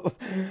enough.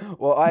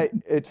 Well,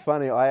 it's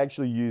funny. I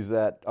actually use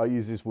that. I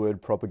use this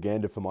word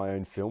propaganda for my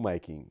own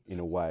filmmaking in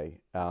a way.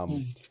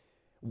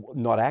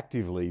 Not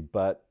actively,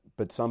 but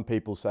some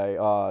people say,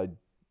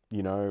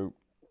 you know,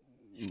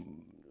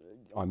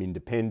 I'm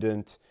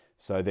independent,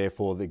 so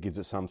therefore that gives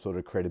it some sort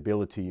of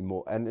credibility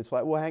more. And it's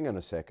like, well, hang on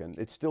a second.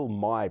 It's still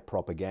my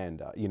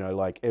propaganda.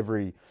 Like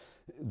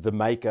the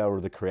maker or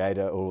the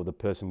creator or the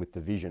person with the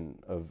vision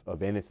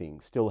of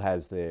anything still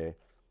has their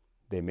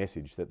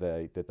message that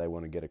they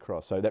want to get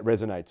across. So that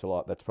resonates a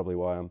lot. That's probably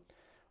why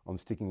I'm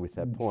sticking with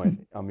that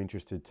point. I'm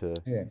interested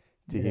to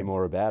hear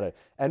more about it.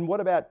 And what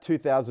about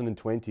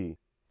 2020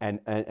 and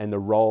the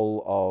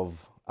role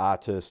of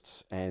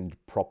artists and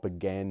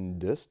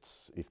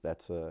propagandists, if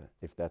that's a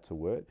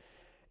word?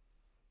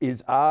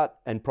 Is art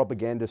and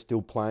propaganda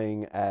still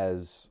playing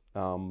as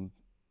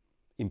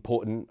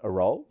important a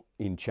role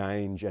in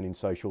change and in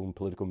social and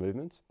political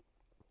movements?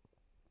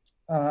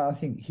 I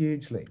think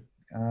hugely.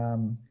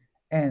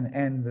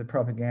 And the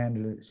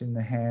propaganda that's in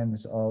the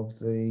hands of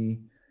the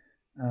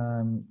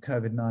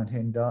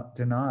COVID-19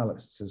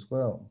 denialists as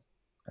well.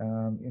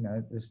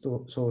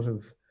 The sort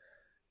of,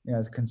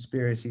 the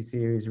conspiracy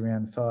theories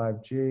around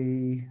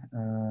 5G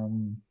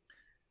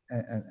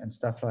and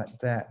stuff like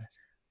that.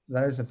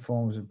 Those are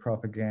forms of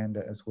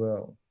propaganda as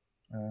well,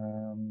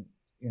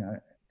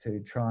 to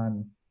try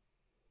and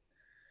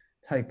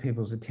take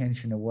people's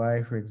attention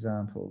away, for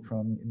example,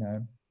 from,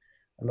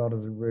 a lot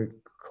of the root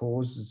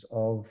causes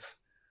of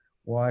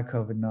why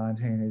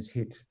COVID-19 has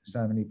hit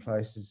so many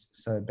places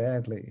so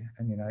badly.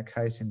 And,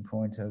 case in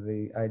point are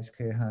the aged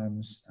care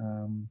homes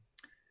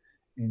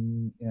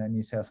in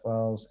New South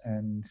Wales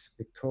and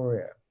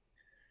Victoria,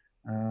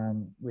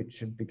 which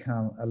have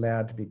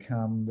allowed to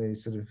become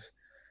these sort of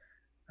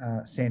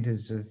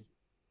centres of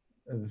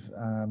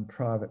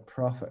private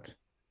profit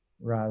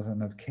rather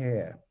than of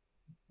care.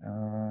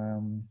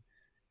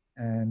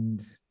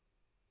 And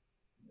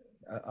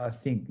I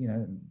think,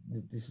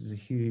 this is a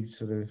huge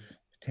sort of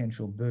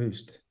potential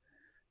boost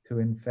to,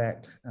 in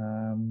fact,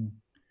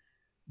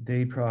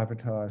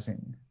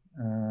 deprivatising,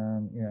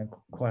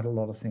 quite a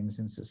lot of things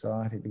in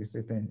society, because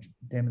they've been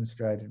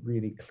demonstrated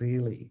really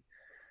clearly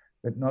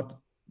that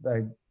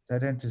they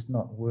don't just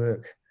not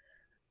work,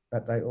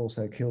 but they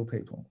also kill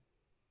people.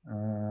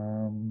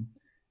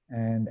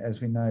 And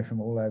as we know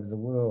from all over the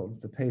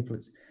world,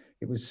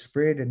 it was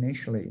spread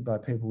initially by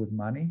people with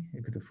money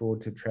who could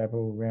afford to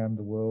travel around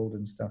the world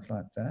and stuff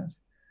like that.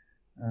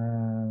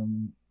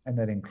 And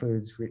that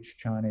includes rich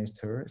Chinese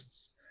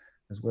tourists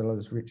as well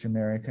as rich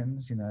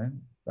Americans,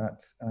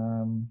 But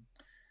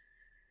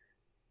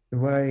the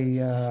way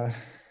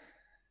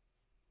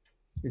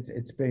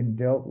it's been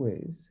dealt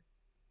with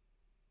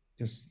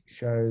just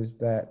shows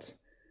that,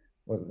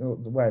 well,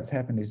 the way it's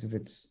happened is that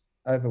it's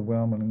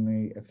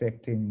overwhelmingly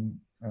affecting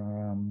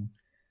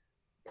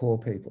poor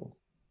people.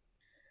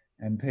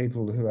 And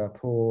people who are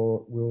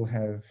poor will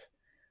have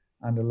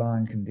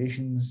underlying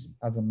conditions,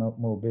 other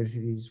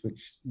morbidities,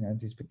 which,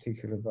 this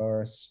particular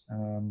virus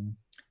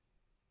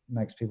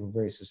makes people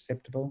very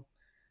susceptible,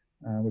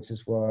 which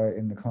is why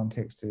in the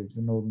context of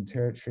the Northern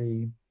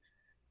Territory,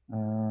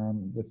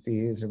 the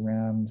fears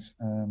around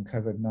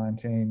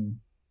COVID-19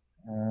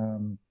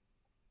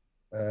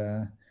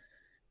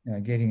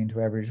 getting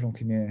into Aboriginal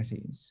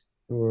communities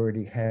who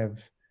already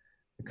have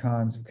the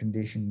kinds of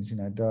conditions,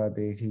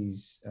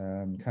 diabetes,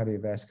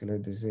 cardiovascular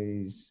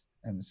disease,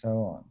 and so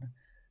on,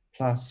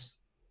 plus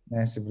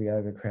massively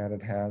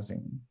overcrowded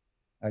housing,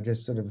 are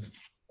just sort of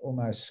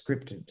almost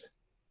scripted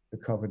for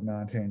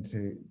COVID-19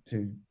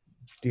 to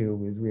deal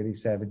with really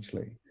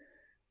savagely.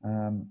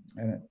 And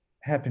it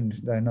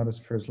happened, though not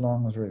for as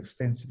long as, or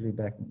extensively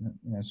back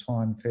in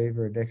swine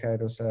fever a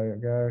decade or so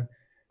ago,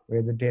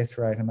 where the death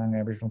rate among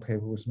Aboriginal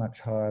people was much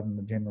higher than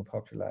the general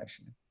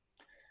population.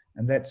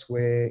 And that's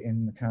where,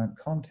 in the current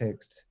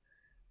context,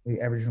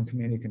 the Aboriginal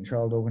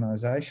community-controlled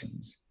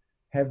organisations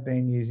have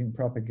been using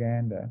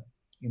propaganda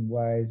in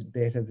ways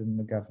better than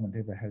the government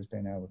ever has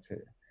been able to.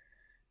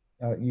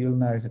 You'll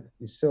note it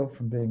yourself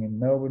from being in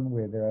Melbourne,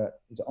 where there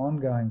is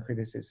ongoing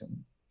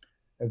criticism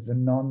of the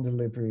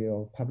non-delivery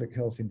of public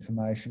health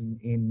information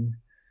in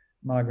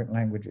migrant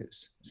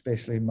languages,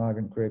 especially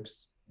migrant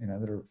groups,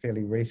 that are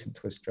fairly recent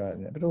to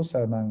Australia, but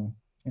also among,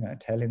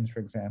 Italians, for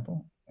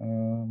example,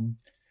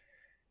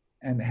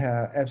 and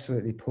how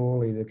absolutely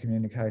poorly the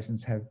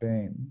communications have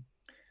been.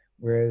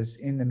 Whereas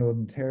in the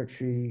Northern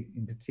Territory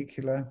in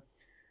particular,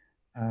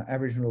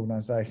 Aboriginal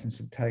organisations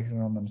have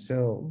taken it on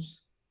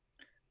themselves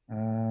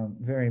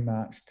very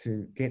much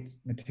to get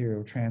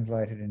material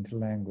translated into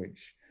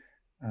language.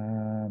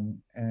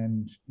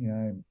 And,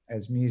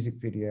 as music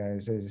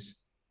videos, as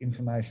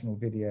informational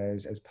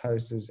videos, as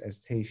posters, as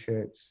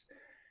T-shirts,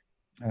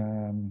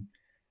 and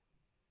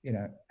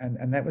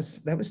that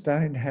was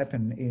starting to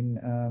happen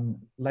in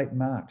late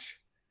March.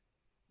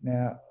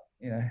 Now,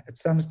 at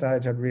some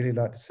stage, I'd really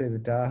like to see the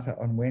data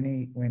on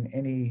when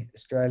any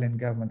Australian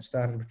government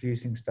started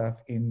producing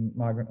stuff in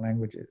migrant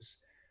languages.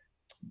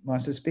 My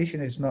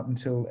suspicion is not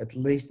until at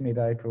least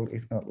mid-April,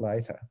 if not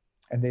later.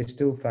 And they're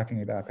still fucking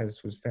it up,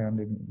 as was found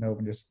in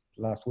Melbourne just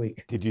last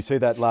week. Did you see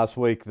that last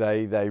week?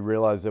 They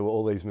realised there were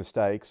all these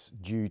mistakes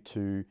due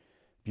to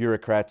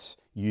bureaucrats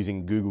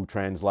using Google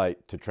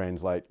Translate to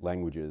translate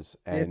languages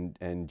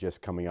and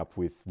just coming up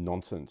with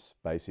nonsense,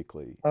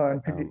 basically. Oh,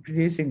 and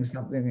producing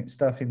stuff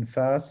in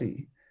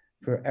Farsi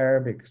for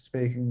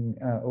Arabic-speaking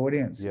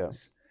audiences. Yeah.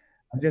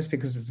 And just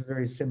because it's a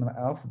very similar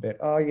alphabet.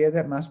 Oh, yeah,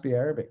 that must be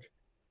Arabic.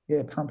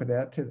 Yeah, pump it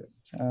out to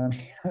them.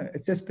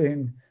 It's just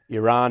been...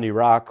 Iran,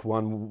 Iraq,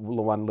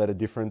 one letter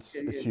difference,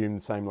 assume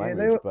the same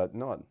language, but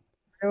not.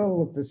 They all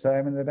look the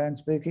same and they don't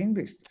speak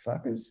English,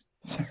 fuckers.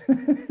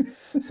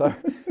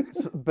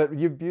 But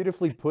you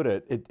beautifully put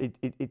it.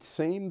 It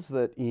seems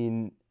that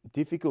in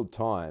difficult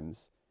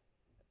times,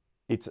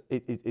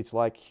 it's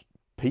like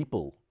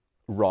people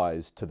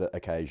rise to the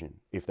occasion,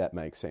 if that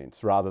makes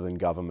sense, rather than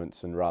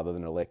governments and rather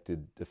than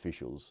elected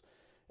officials.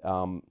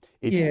 And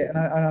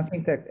I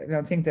think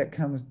that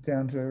comes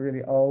down to a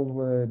really old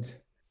word.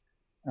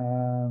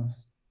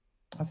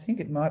 I think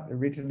it might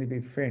originally be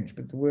French,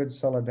 but the word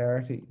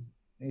solidarity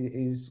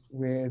is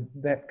where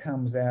that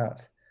comes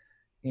out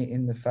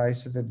in the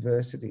face of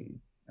adversity.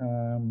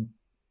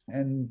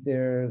 And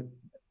there are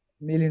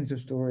millions of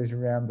stories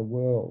around the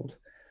world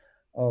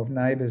of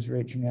neighbours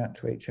reaching out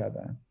to each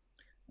other,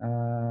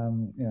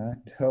 to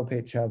help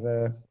each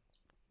other,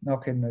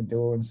 knock in the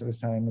door and sort of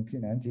saying, look,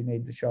 do you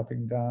need the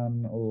shopping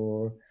done,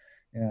 or,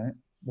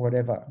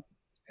 whatever.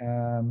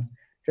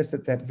 Just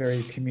at that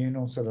very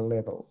communal sort of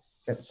level,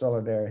 that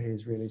solidarity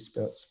is really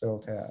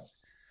spelt out.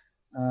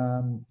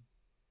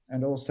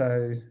 And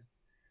also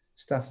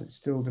stuff that's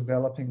still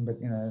developing, but,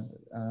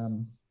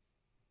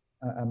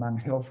 among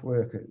health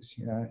workers,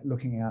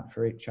 looking out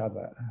for each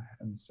other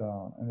and so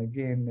on. And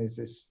again, there's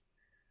this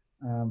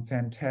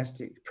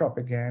fantastic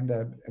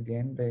propaganda,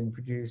 again, being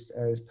produced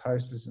as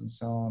posters and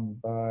so on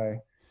by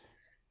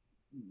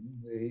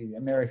the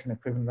American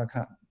equivalent, I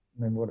can't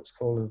remember what it's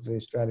called, of the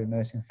Australian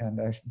Nursing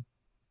Foundation,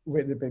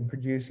 where they've been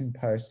producing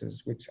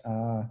posters which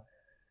are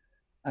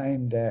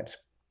aimed at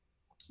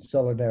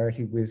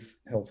solidarity with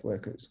health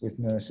workers, with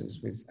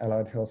nurses, with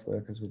allied health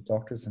workers, with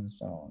doctors, and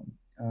so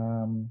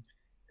on.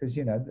 Because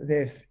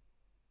they've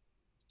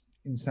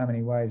in so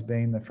many ways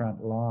been the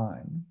front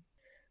line,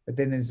 but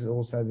then there's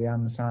also the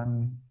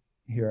unsung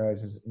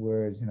heroes, as it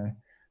were,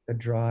 the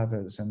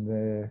drivers and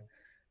the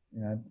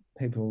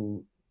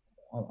people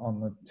on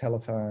the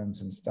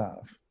telephones and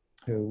stuff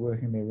who are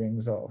working their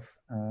rings off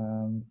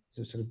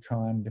to sort of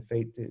try and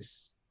defeat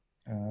this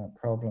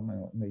problem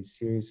and these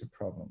series of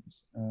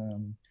problems.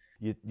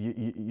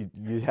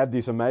 You have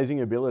this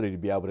amazing ability to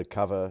be able to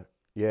cover,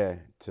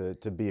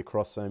 to be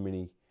across so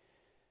many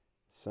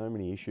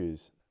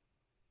issues.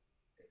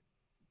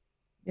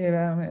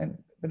 Yeah,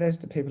 but as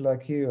to people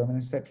like you, I mean,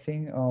 it's that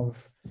thing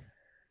of,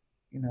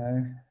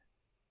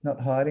 not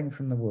hiding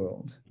from the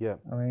world. Yeah.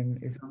 I mean,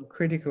 if I'm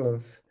critical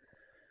of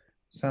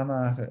some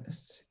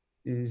artists,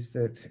 is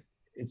that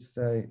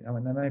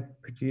they may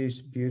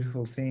produce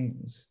beautiful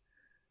things,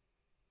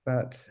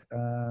 but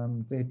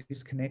they're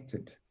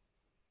disconnected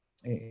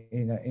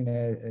in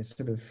a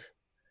sort of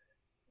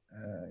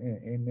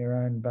in their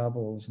own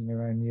bubbles, in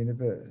their own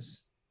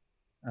universe,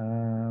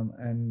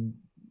 and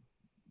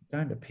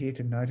don't appear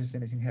to notice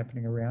anything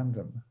happening around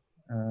them.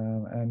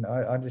 And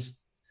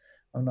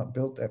I'm not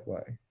built that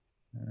way.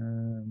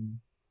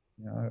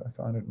 I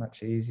find it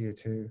much easier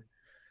to,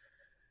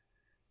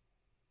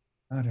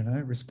 I don't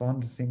know,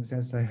 respond to things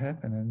as they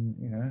happen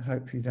and,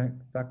 hope you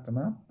don't fuck them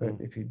up. But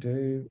if you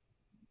do,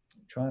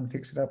 try and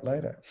fix it up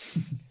later.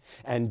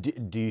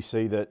 And do you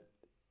see that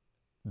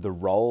the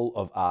role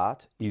of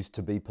art is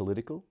to be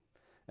political,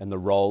 and the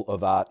role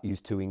of art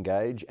is to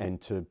engage and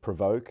to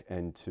provoke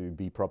and to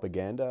be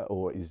propaganda,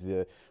 or is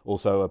there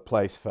also a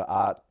place for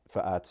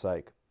art's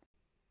sake?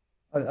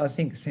 I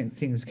think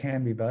things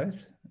can be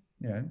both,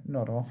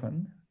 not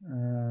often.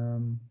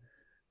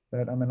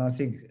 But I mean, I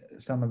think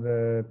some of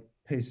the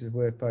pieces of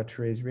work by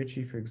Therese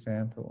Ritchie, for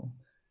example,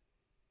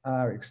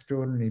 are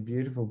extraordinarily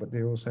beautiful, but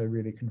they're also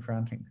really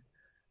confronting.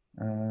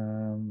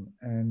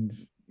 And,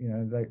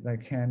 they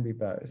can be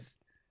both.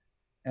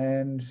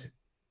 And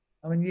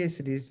I mean, yes,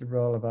 it is the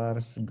role of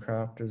artists and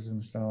crafters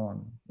and so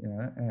on,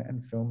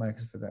 and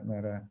filmmakers for that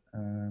matter,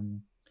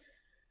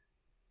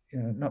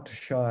 not to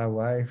shy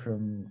away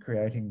from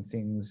creating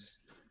things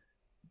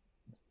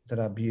that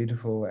are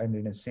beautiful and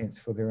in a sense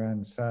for their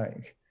own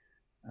sake.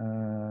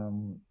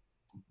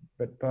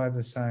 But by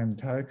the same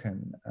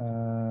token,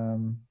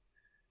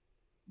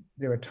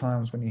 there are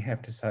times when you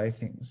have to say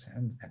things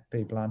and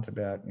be blunt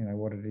about,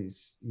 what it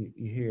is you're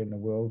here in the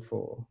world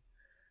for.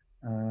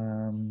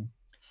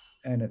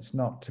 And it's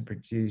not to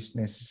produce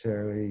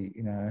necessarily,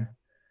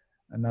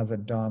 another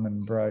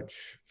diamond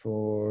brooch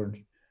for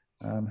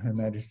Her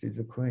Majesty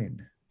the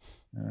Queen.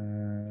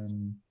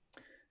 And,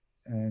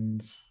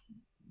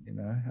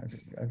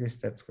 I guess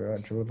that's where I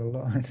draw the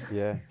line.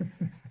 Yeah.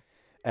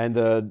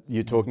 And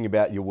you're talking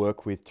about your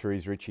work with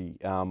Therese Ritchie.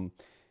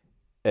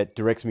 It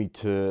directs me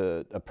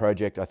to a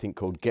project I think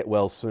called Get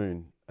Well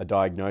Soon, A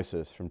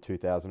Diagnosis from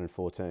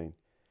 2014,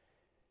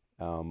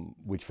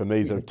 which for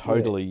me is a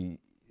totally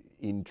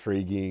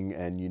intriguing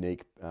and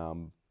unique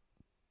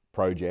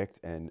project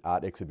and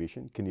art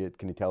exhibition. Can you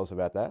tell us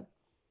about that?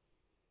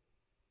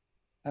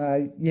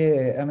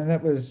 Yeah, I mean,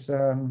 that was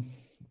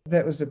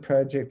a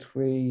project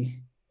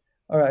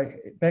all right,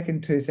 back in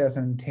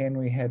 2010,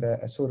 we had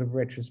a sort of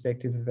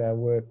retrospective of our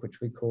work,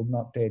 which we called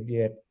Not Dead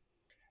Yet.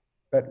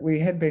 But we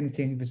had been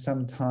thinking for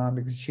some time,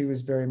 because she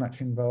was very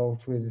much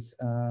involved with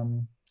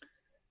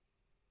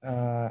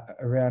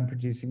around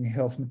producing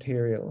health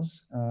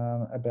materials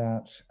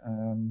about,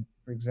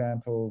 for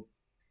example,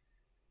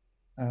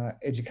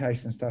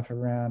 education stuff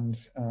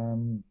around,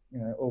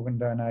 organ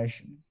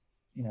donation,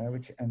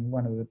 and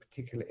one of the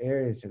particular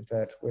areas of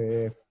that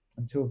where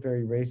until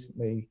very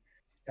recently,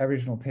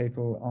 Aboriginal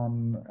people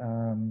on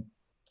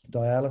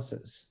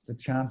dialysis, the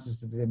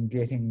chances of them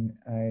getting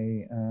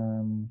a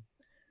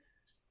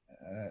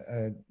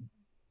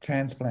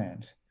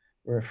transplant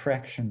were a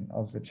fraction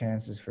of the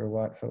chances for a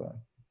white fellow,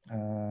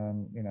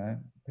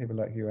 people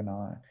like you and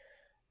I.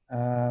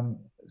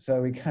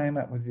 So we came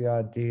up with the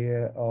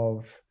idea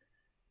of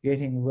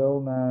getting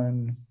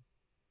well-known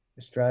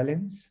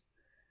Australians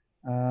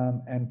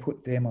and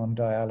put them on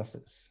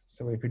dialysis.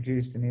 So we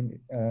produced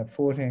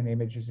 14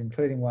 images,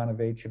 including one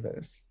of each of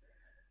us,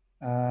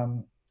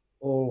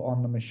 all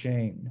on the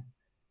machine,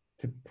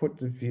 to put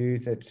the view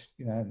that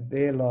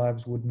their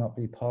lives would not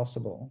be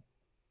possible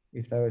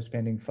if they were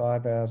spending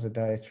 5 hours a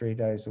day, 3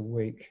 days a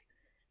week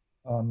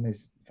on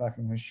this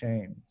fucking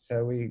machine.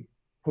 So we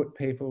put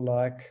people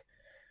like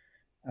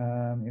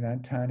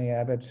Tony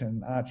Abbott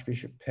and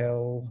Archbishop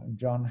Pell and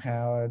John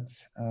Howard,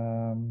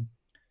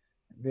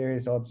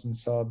 various odds and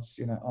sods,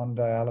 on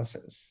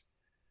dialysis.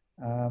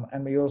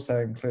 And we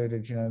also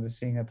included, the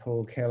singer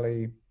Paul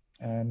Kelly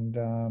and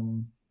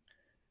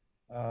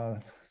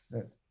the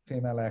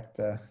female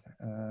actor.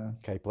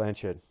 Kate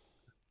Blanchett.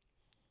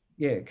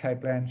 Yeah, Kate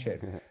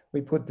Blanchett.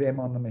 We put them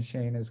on the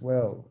machine as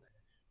well.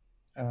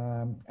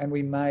 And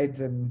we made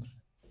them,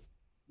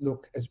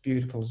 look as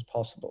beautiful as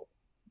possible.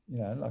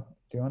 You know, like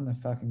they're on the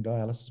fucking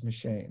dialysis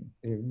machine.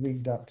 They're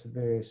rigged up to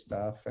various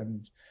stuff,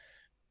 um,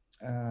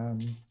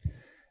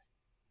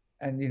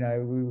 and you know,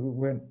 we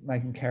weren't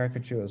making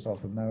caricatures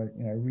of them. They were,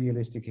 you know,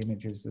 realistic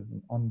images of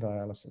them on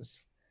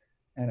dialysis,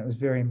 and it was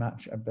very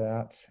much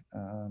about,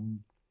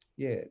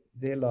 yeah,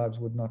 their lives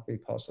would not be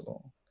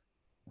possible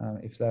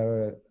if they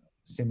were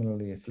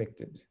similarly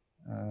afflicted.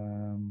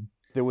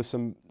 There were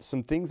some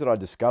things that I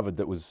discovered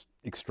that was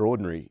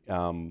extraordinary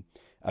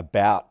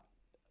about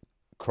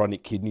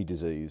chronic kidney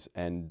disease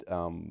and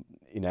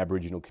in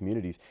Aboriginal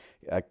communities.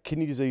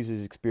 Kidney disease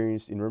is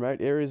experienced in remote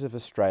areas of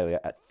Australia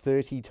at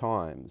 30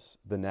 times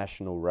the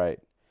national rate.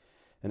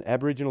 And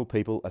Aboriginal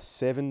people are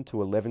 7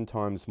 to 11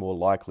 times more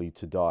likely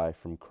to die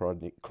from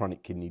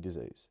chronic kidney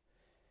disease.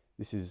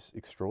 This is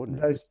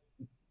extraordinary.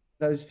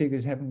 Those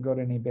figures haven't got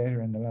any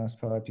better in the last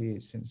 5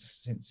 years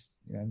since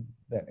you know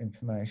that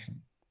information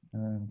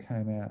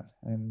came out,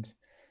 and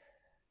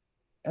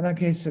I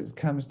guess it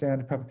comes down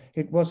to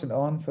it wasn't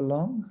on for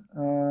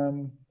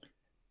long.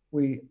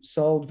 We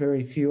sold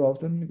very few of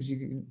them because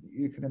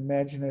you can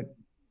imagine it.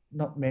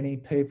 Not many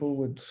people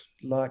would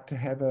like to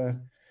have a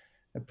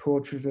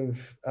portrait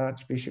of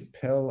Archbishop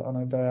Pell on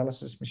a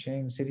dialysis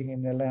machine sitting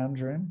in their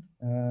lounge room.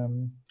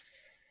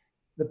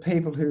 The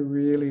people who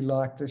really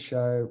liked the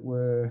show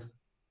were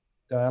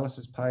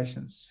dialysis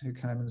patients who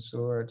came and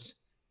saw it,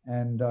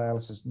 and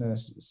dialysis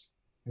nurses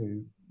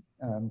who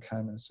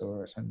came and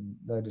saw it, and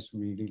they just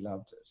really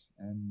loved it.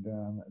 And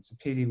it's a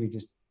pity we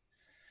just,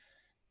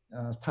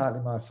 it's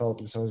partly my fault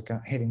because I was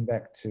heading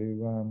back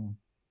to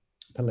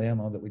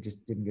Palermo that we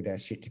just didn't get our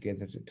shit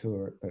together to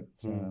tour it, but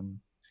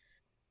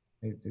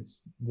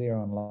it's there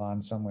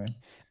online somewhere.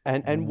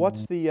 And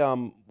what's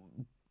the,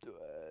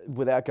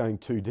 without going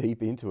too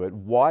deep into it,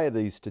 why are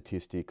these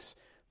statistics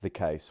the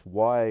case?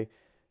 Why,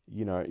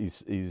 you know,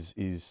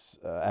 is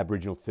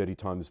Aboriginal 30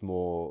 times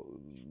more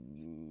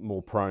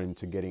prone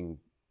to getting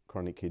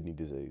chronic kidney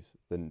disease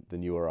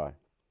than you or I?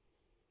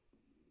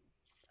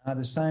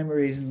 The same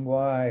reason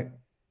why,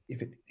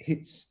 if it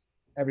hits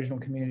Aboriginal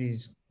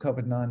communities,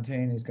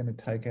 COVID-19 is going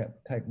to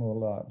take more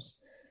lives,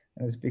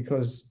 and it's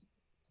because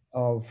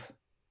of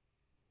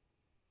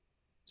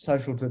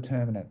social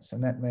determinants,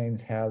 and that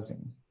means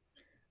housing.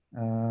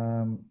 You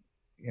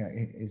know,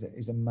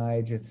 is a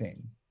major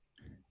thing.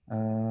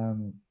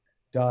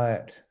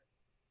 Diet,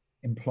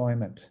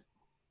 employment,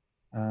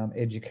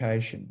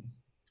 education,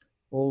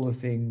 all the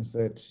things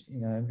that, you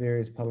know,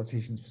 various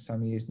politicians for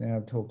some years now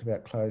have talked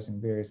about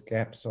closing various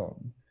gaps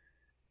on,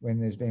 when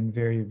there's been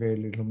very, very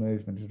little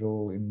movement at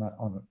all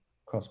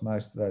across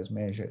most of those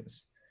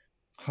measures.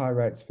 High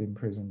rates of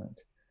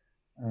imprisonment,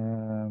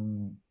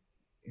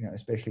 you know,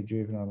 especially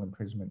juvenile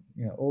imprisonment,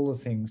 you know, all the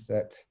things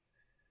that,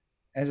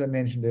 as I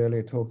mentioned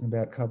earlier, talking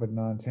about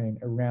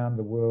COVID-19, around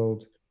the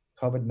world,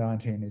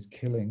 COVID-19 is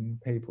killing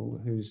people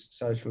whose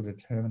social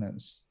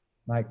determinants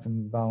make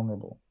them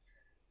vulnerable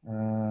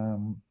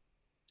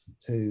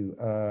to,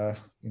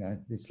 you know,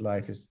 this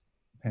latest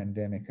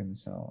pandemic and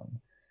so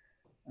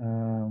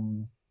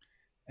on.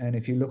 And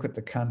if you look at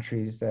the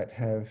countries that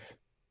have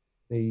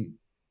the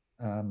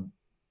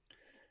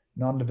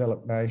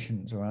non-developed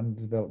nations or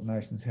underdeveloped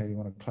nations, how you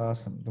want to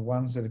class them, the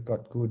ones that have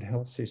got good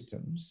health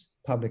systems,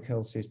 public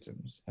health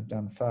systems, have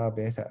done far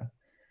better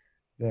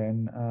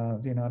than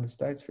the United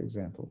States, for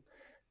example,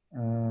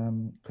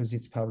 because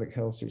its public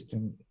health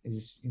system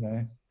is, you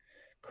know,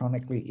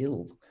 chronically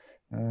ill.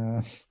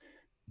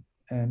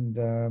 And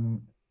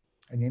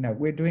you know,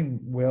 we're doing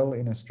well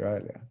in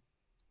Australia,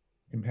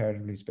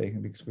 comparatively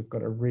speaking, because we've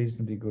got a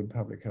reasonably good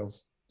public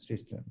health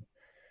system.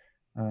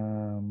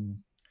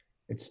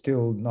 It's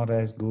still not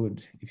as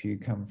good if you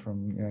come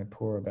from, you know,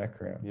 poorer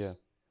backgrounds. Yeah.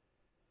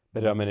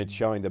 But I mean, it's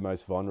showing the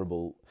most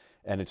vulnerable,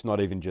 and it's not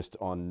even just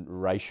on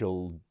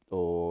racial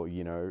or,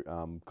 you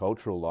know,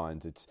 cultural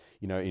lines. It's,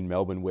 you know, in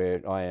Melbourne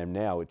where I am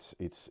now, it's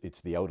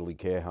the elderly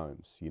care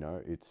homes. You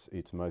know,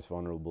 it's most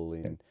vulnerable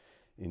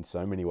in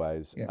so many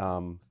ways.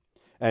 Yeah.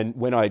 And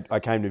when I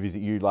came to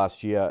visit you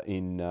last year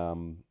in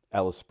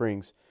Alice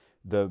Springs,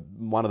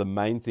 one of the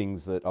main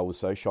things that I was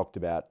so shocked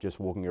about just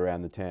walking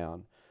around the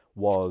town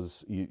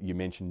was you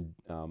mentioned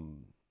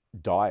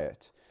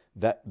diet.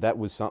 That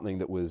was something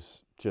that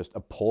was just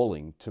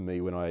appalling to me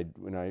when I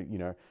you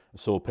know,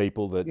 saw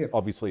people that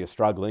obviously are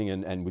struggling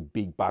and with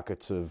big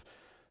buckets of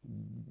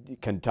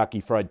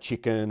Kentucky Fried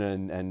Chicken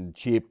and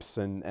chips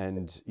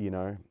and you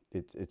know,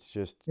 it's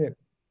just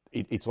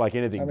it's like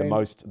anything. I mean,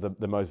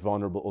 the most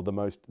vulnerable, or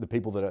the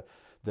people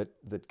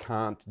that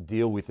can't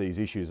deal with these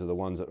issues are the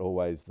ones that are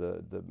always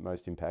the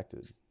most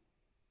impacted.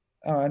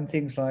 Oh, and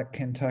things like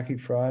Kentucky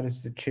Fried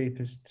is the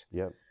cheapest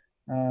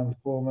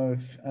form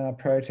of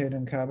protein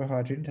and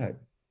carbohydrate intake.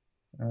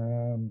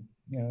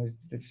 You know,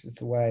 it's just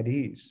the way it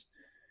is.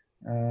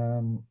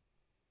 And,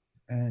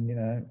 you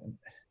know,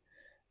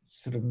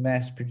 sort of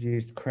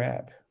mass-produced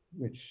crap,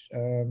 which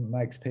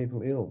makes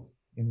people ill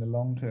in the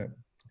long term.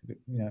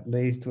 You know, it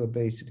leads to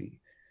obesity.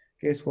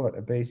 Guess what?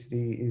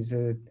 Obesity is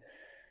a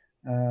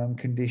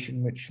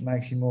condition which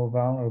makes you more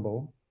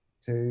vulnerable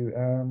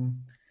to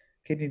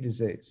kidney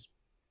disease.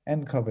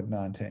 and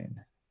COVID-19.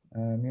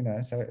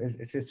 So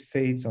it just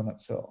feeds on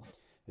itself.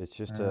 It's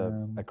just a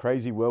Um,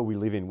 crazy world we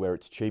live in where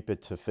it's cheaper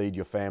to feed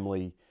your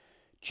family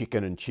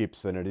chicken and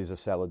chips than it is a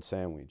salad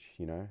sandwich.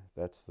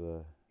 That's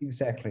the,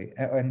 exactly,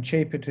 and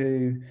cheaper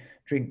to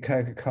drink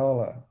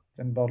Coca-Cola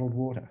than bottled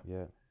water.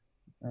 yeah.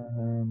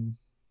 Um,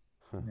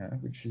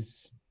 which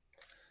is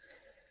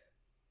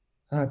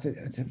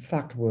it's a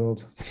fucked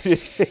world.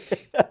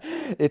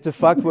 It's a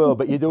fucked world,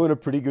 but you're doing a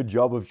pretty good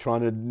job of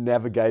trying to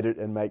navigate it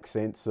and make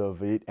sense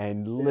of it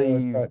and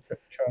Yeah,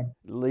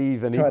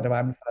 leave an try to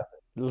unfuck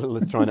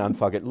let's try and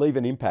unfuck it, leave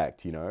an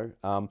impact.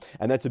 And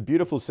that's a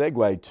beautiful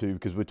segue to,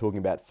 because we're talking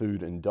about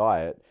food and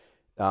diet.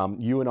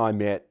 You and I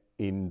met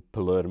in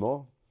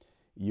Palermo.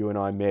 You and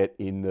I met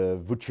in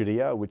the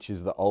Vucceria, which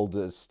is the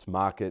oldest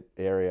market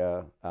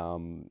area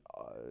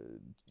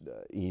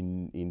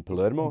in it.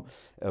 Palermo,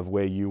 of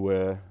where you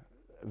were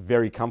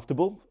very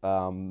comfortable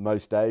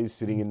most days,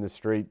 sitting in the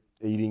street,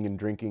 eating and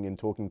drinking and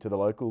talking to the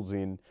locals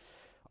in,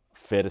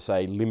 fair to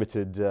say,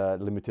 limited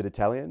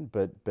Italian,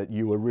 but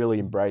you were really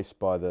embraced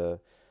by the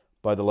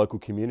local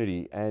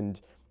community.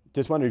 And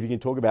just wonder if you can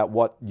talk about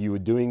what you were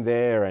doing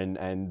there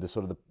and the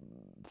sort of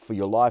for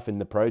your life and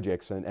the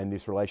projects and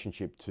this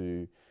relationship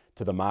to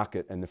the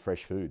market and the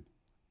fresh food.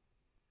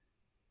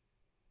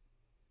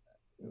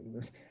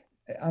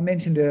 I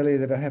mentioned earlier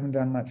that I haven't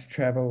done much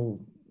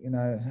travel,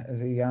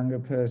 as a younger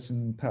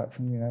person, apart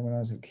from, when I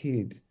was a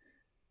kid.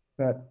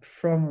 But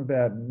from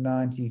about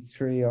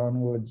 93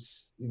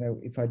 onwards,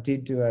 if I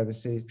did do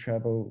overseas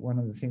travel, one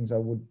of the things I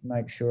would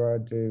make sure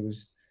I'd do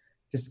was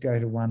just go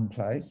to one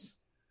place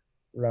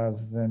rather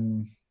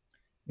than,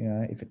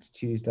 if it's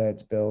Tuesday,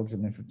 it's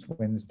Belgium. If it's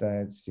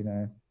Wednesday, it's,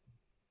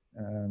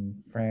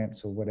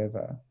 France or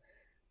whatever.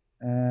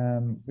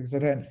 Because I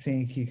don't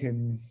think you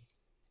can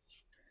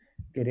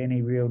get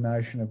any real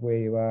notion of where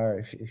you are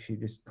if you're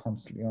just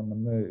constantly on the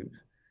move.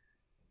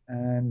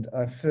 And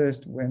I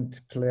first went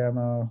to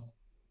Palermo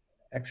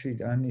actually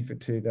only for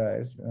 2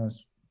 days. I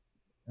was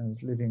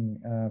living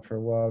for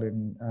a while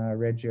in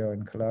Reggio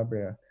in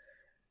Calabria.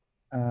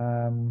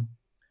 Um,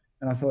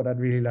 and I thought I'd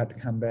really like to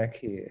come back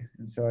here.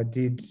 And so I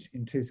did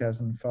in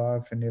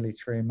 2005 for nearly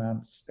 3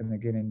 months, and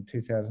again in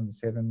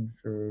 2007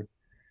 for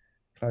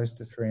close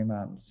to 3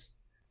 months.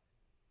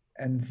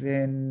 And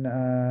then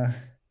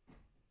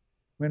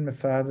when my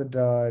father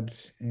died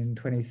in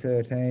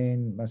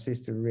 2013, my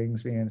sister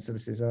rings me and sort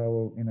of says,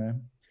 "Oh, well,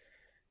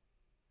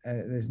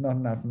 there's not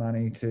enough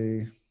money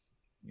to,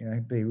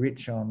 be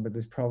rich on, but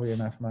there's probably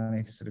enough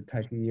money to sort of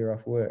take a year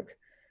off work."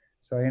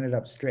 So I ended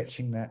up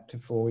stretching that to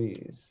 4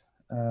 years.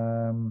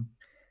 And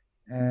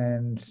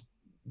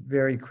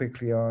very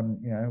quickly on,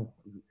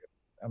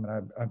 I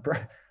mean,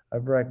 I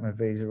break my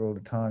visa all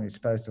the time. You're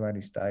supposed to only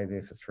stay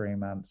there for 3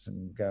 months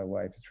and go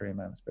away for 3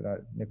 months, but I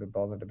never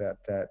bothered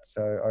about that.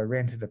 So I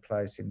rented a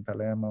place in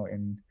Palermo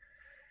in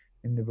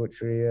the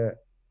Butcheria,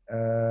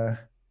 uh,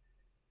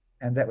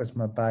 and that was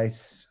my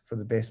base for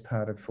the best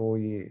part of 4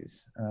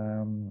 years.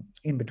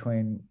 In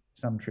between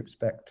some trips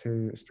back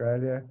to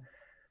Australia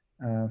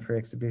for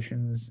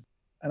exhibitions,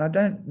 and I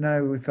don't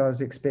know if I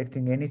was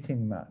expecting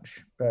anything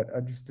much, but I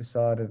just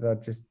decided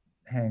I'd just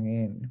hang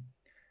in.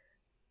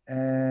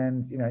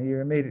 And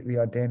you're immediately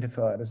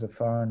identified as a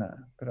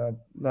foreigner, but I'd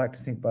like to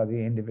think by the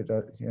end of it,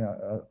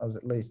 I was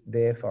at least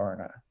their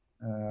foreigner.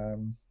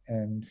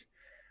 And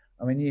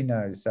I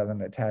mean,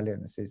 Southern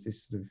Italians, there's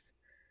this sort of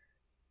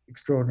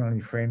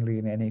extraordinarily friendly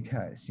in any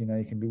case. You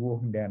can be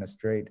walking down a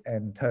street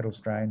and total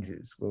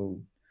strangers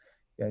will,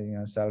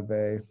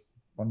 salve,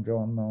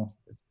 buongiorno,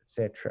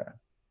 etc.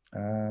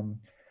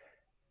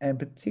 And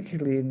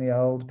particularly in the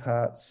old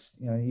parts,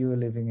 you were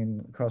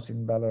living across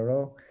in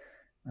Ballarol.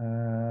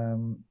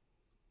 Um,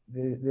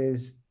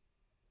 there's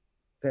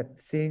that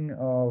thing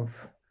of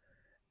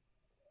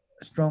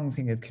strong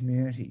thing of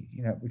community,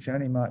 which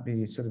only might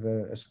be sort of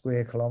a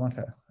square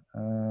kilometre,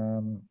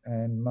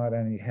 and might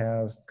only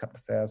house a couple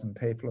of thousand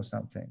people or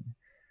something.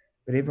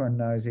 But everyone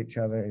knows each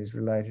other, is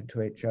related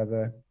to each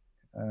other.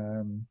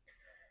 Um,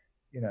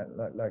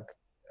 like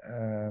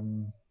I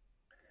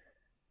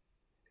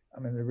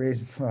mean, the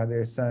reason why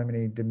there are so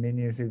many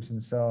diminutives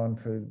and so on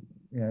for,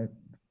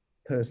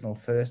 personal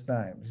first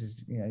names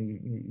is, you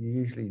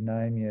usually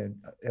name your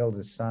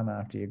eldest son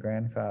after your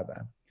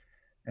grandfather.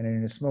 And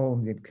in a small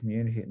knit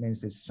community, it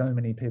means there's so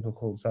many people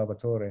called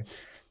Salvatore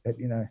that,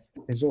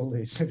 there's all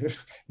these sort of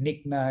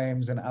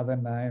nicknames and other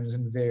names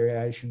and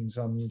variations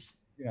on,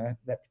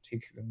 that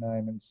particular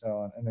name and so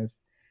on.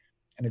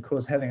 And of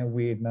course, having a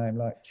weird name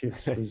like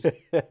Chips was a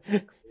lot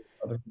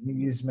of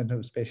amusement,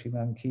 especially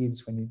among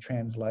kids when you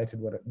translated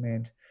what it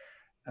meant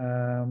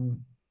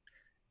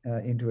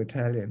into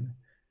Italian.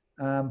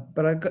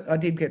 But I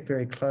did get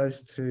very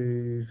close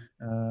to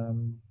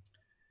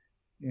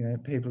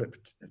people at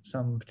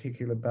some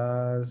particular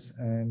bars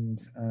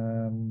and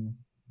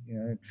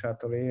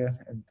trattoria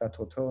and da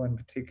Totò in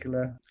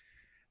particular.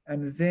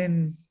 And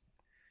then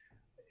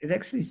it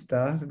actually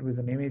started with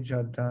an image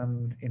I'd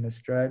done in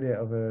Australia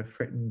of a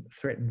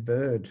threatened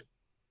bird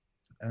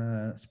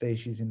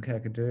species in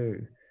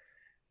Kakadu.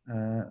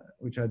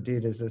 which I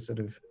did as a sort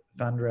of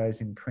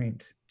fundraising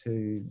print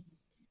to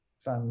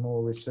fund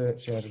more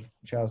research out of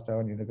Charles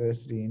Darwin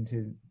University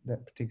into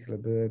that particular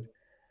bird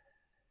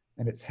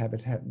and its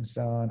habitat and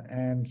so on.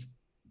 And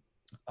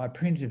I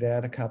printed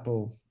out a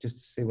couple just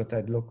to see what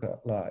they'd look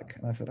like.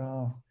 And I thought,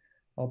 oh,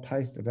 I'll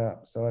paste it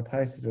up. So I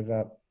pasted it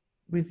up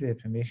with their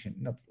permission,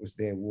 not that it was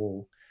their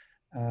wall,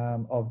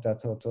 of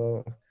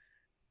Datoto.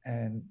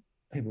 And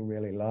people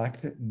really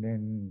liked it. And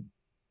then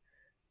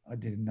I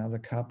did another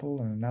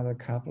couple and another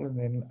couple. And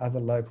then other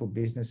local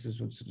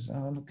businesses would sort of say,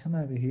 oh, look, come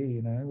over here,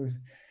 you know,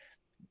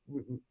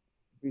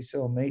 we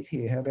sell meat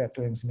here. How about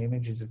doing some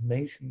images of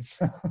meat and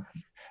so on?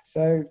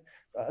 So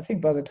I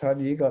think by the time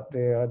you got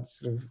there, I'd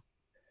sort of,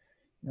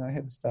 you know, I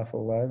had stuff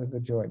all over the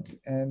joint.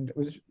 And it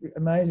was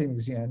amazing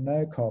because, you know,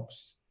 no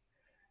cops,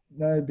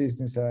 no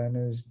business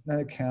owners,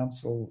 no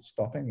council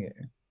stopping you.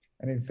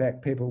 And in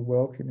fact, people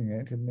welcoming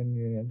it. And then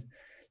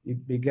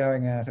you'd be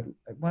going out at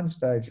one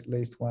stage at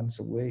least once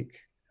a week,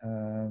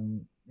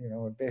 you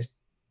know, at best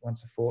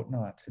once a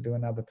fortnight to do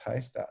another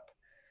paste up.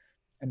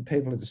 And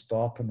people would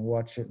stop and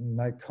watch it and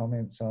make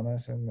comments on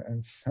it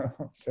and so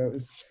on. So it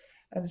was,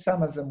 and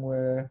some of them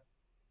were,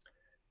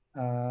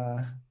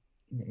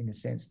 in a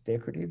sense,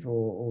 decorative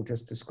or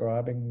just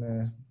describing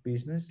the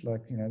business.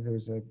 Like, you know, there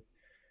was a,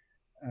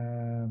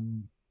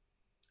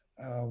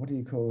 what do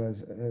you call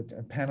those?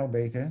 A panel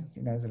beater,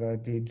 you know, that I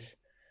did.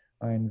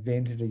 I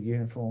invented a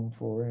uniform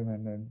for him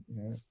and you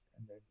know,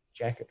 and a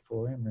jacket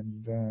for him,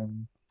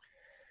 and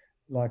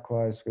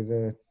likewise with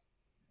a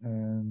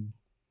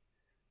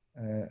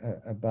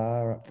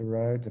bar up the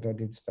road that I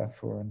did stuff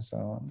for and so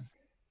on.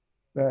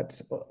 But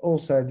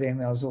also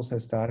then I was also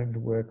starting to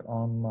work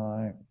on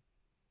my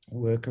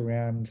work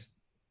around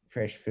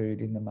fresh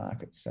food in the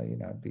market. So, you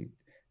know,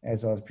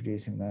 as I was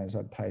producing those,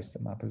 I'd paste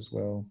them up as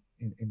well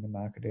in the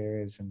market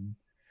areas. And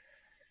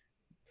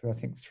for I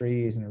think 3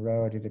 years in a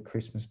row, I did a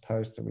Christmas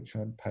poster, which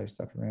I'd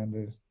paste up around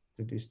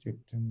the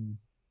district. And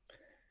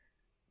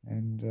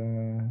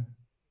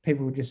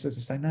people would just sort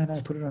of say, no,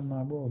 put it on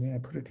my wall, you know,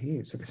 put it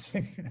here, sort of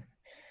thing, you know.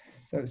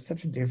 So it's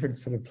such a different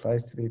sort of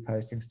place to be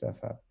pasting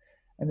stuff up.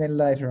 And then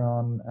later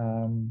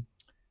on,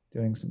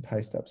 doing some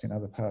paste ups in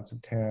other parts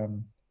of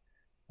town,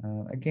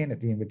 again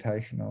at the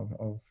invitation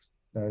of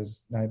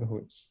those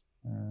neighbourhoods.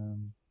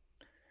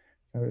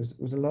 So it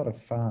was a lot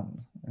of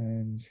fun.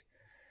 And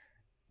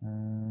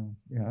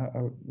you know,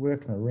 I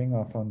worked my ring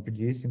off on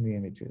producing the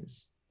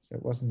images. So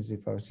it wasn't as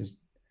if I was just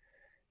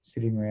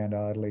sitting around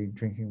idly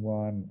drinking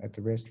wine at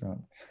the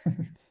restaurant.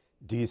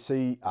 Do you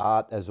see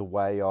art as a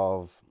way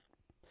of,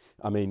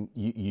 I mean,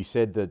 you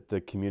said that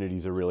the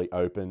communities are really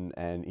open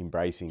and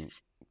embracing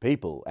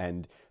people,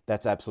 and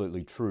that's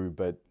absolutely true.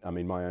 But I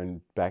mean, my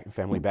own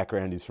family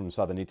background is from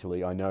southern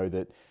Italy. I know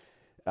that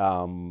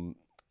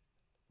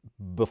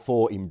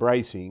before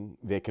embracing,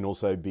 there can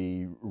also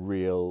be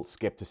real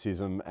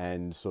skepticism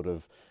and sort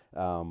of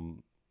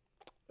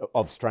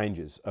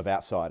strangers, of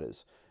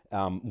outsiders.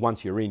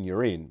 Once you're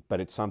in, but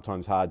it's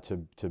sometimes hard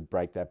to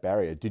break that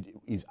barrier.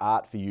 Is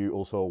art for you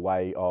also a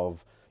way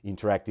of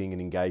interacting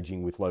and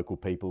engaging with local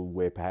people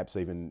where perhaps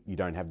even you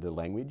don't have the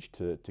language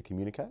to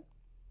communicate?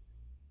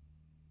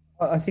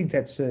 I think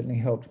that certainly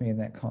helped me in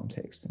that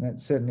context. And it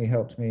certainly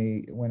helped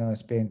me when I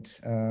spent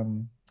a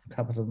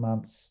couple of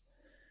months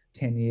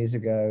 10 years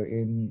ago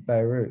in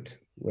Beirut,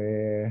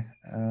 where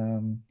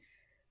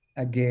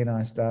again,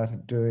 I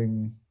started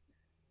doing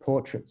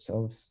portraits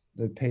of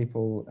the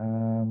people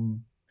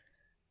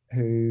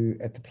who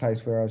at the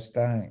place where I was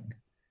staying.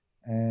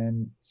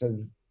 And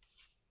so,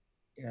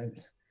 you know,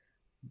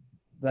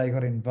 they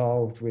got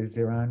involved with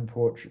their own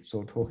portraits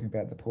or talking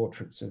about the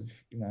portraits of,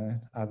 you know,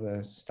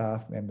 other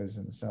staff members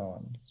and so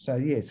on. So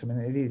yes, I mean,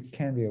 it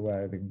can be a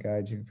way of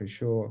engaging for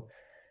sure.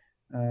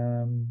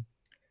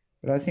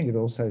 But I think it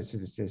also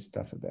sort of says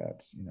stuff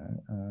about, you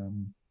know,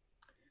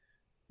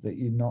 that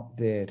you're not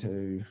there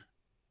to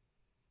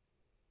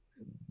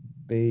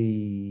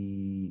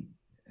be,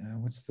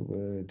 what's the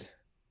word?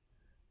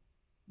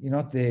 You're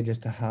not there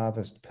just to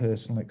harvest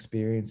personal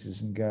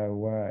experiences and go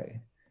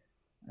away.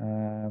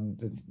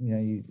 That, you know,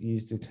 you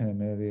used the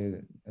term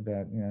earlier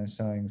about, you know,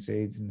 sowing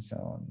seeds and so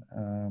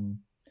on.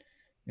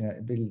 You know,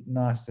 it'd be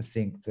nice to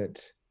think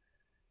that,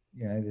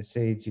 you know, the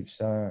seeds you've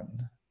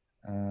sown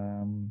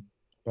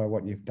by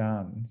what you've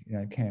done, you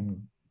know,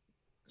 can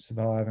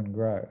survive and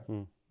grow.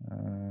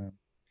 For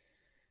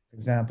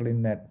example,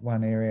 in that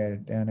one area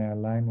down our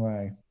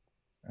laneway,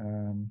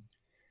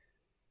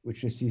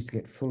 which just used to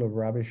get full of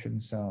rubbish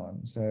and so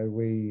on. So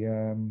me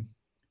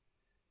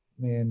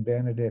and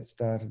Bernadette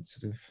started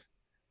sort of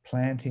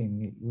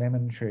planting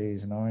lemon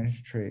trees and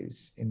orange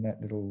trees in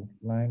that little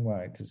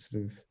laneway to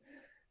sort of,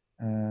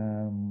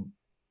 and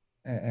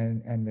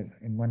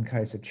in one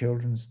case, a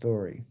children's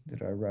story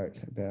that I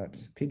wrote about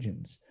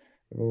pigeons,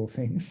 of all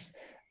things.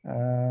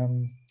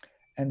 And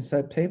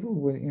so people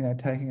were, you know,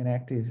 taking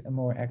a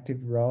more active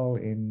role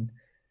in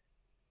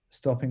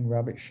stopping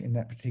rubbish in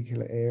that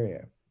particular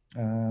area,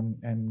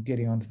 and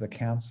getting onto the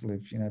council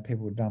if, you know,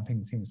 people were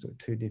dumping things that were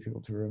too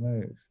difficult to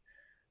remove.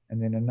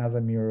 And then another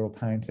mural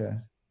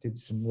painter did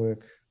some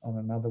work on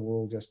another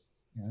wall, just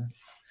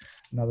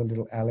another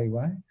little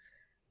alleyway.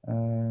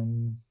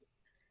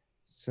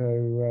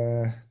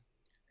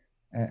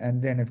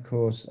 And then, of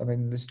course, I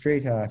mean, the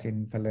street art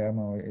in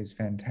Palermo is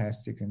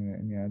fantastic,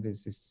 and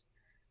there's this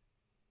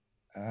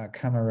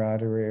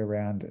camaraderie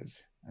around it,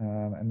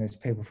 and there's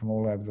people from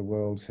all over the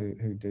world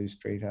who do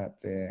street art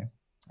there,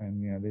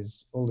 and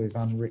there's all these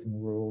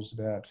unwritten rules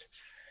about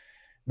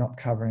not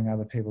covering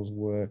other people's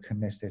work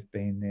unless they've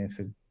been there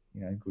for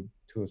good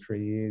 2 or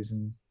 3 years,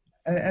 and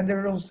there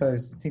are also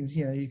things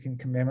you can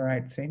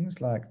commemorate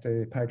things like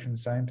the patron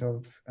saint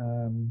of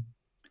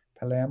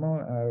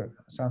Palermo,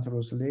 Santa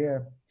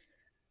Rosalia.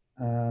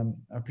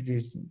 I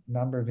produced a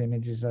number of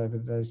images over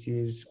those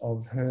years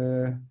of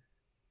her,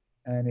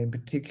 and in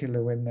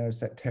particular when there was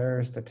that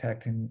terrorist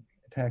attack in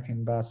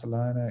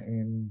Barcelona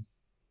in,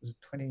 was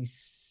it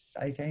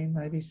 2018,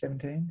 maybe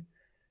 17,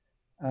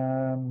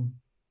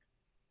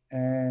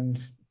 and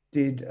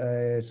did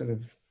a sort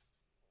of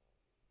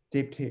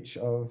diptych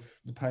of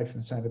the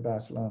patron saint of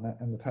Barcelona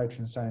and the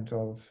patron saint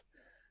of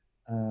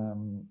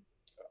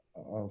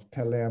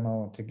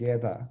Palermo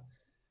together,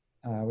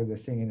 with a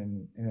thing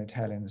in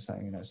Italian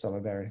saying,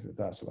 solidarity with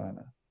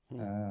Barcelona.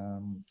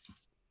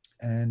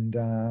 And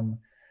an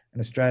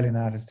Australian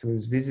artist who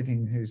was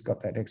visiting, who's got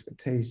that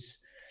expertise,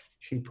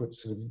 she put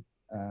sort of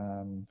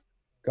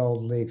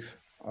gold leaf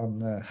on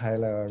the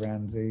halo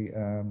around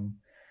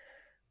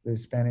the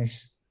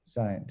Spanish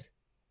saint.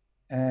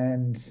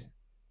 And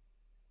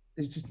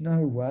there's just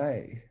no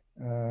way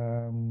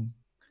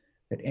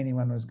that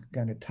anyone was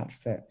going to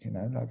touch that,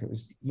 like it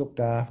was looked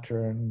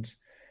after, and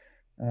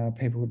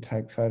people would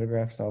take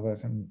photographs of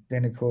it. And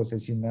then, of course,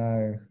 as you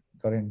know,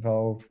 got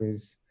involved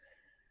with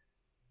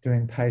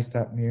doing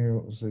paste-up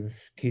murals of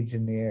kids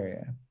in the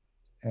area.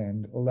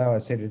 And although I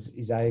said it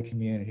is a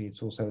community,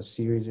 it's also a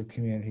series of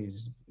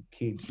communities,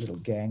 kids, little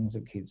gangs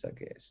of kids, I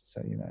guess.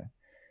 So,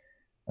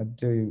 I'd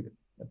do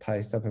a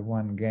paste-up of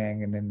one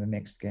gang, and then the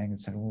next gang would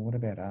say, well, what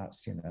about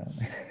us,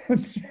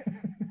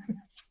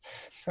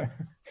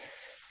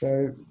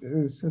 So it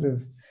was sort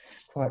of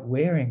quite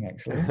wearing,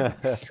 actually.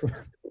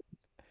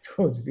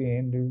 Towards the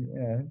end,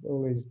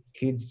 all these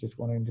kids just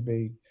wanting to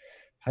be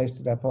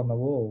pasted up on the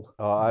wall.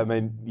 Oh, I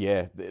mean,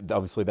 yeah,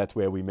 obviously that's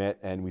where we met,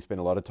 and we spent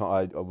a lot of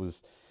time. I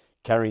was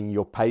carrying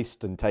your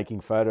paste and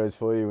taking photos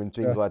for you and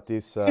things like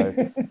this. So,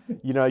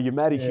 you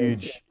made a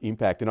huge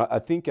impact. And I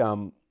think,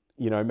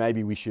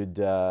 maybe we should,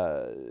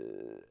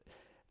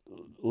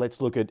 let's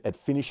look at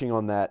finishing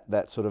on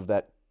that sort of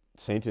that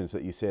sentence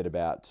that you said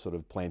about sort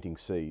of planting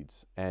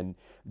seeds. And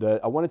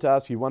I wanted to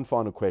ask you one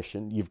final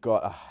question. You've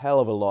got a hell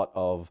of a lot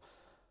of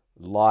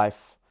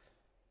life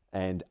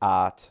and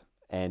art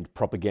and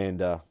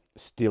propaganda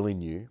still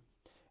in you.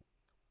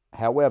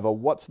 However,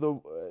 what's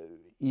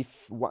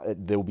if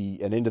there'll be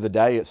an end of the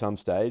day at some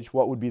stage,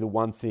 what would be the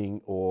one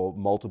thing or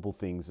multiple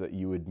things that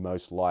you would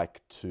most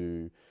like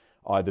to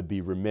either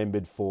be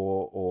remembered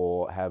for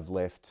or have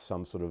left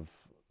some sort of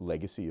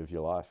legacy of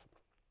your life?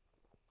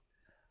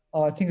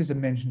 I think, as I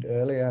mentioned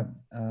earlier,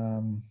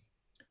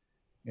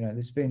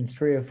 there's been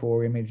 3 or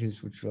 4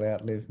 images which will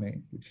outlive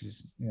me, which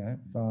is,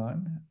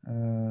 fine.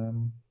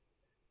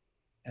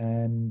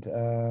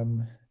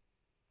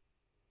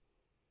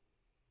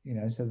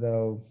 So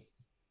they'll,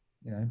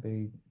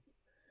 be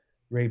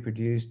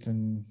reproduced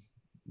and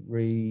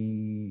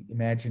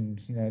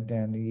reimagined,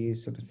 down the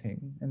years, sort of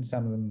thing. And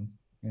some of them,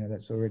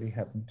 that's already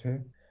happened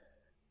too.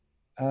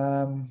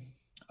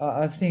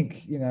 I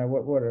think,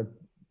 what I'd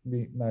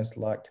be most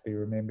like to be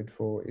remembered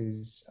for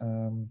is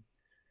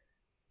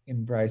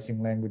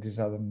embracing languages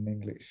other than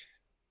English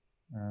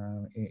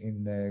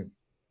in the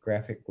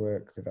graphic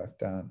work that I've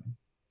done.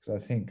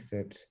 Because I think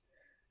that,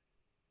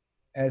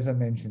 as I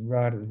mentioned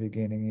right at the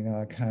beginning,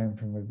 I came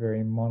from a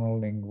very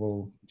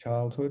monolingual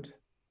childhood,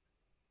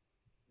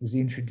 was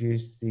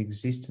introduced to the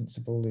existence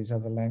of all these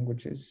other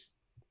languages.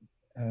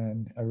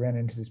 And I ran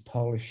into this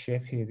Polish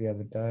chef here the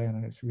other day, and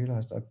I just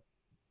realised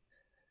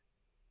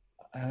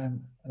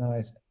and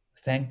I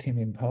thanked him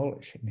in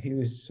Polish, and he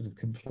was sort of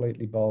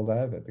completely bowled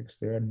over because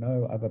there are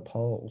no other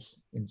Poles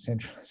in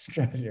Central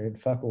Australia, and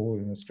fuck all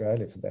in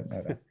Australia for that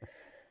matter.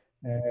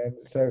 And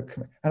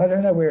I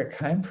don't know where it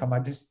came from. I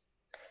just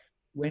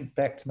went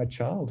back to my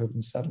childhood,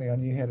 and suddenly I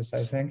knew how to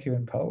say thank you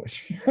in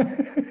Polish.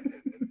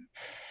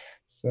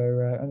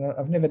 And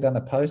I've never done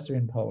a poster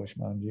in Polish,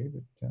 mind you,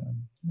 but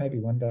maybe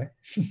one day.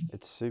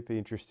 It's super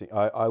interesting.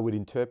 I would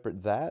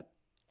interpret that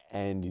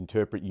and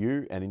interpret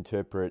you and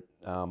interpret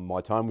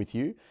my time with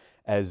you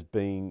as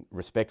being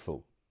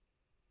respectful.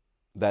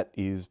 That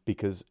is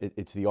because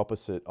it's the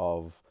opposite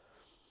of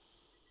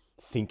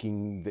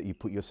thinking that you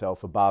put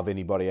yourself above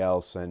anybody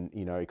else and,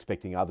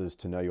 expecting others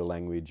to know your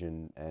language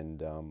and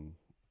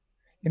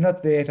You're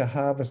not there to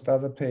harvest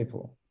other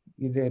people.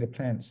 You're there to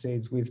plant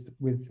seeds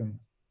with them.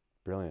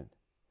 Brilliant.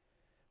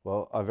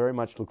 Well, I very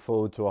much look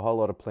forward to a whole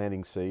lot of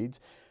planting seeds.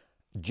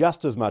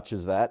 Just as much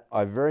as that,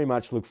 I very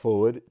much look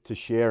forward to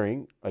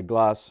sharing a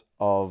glass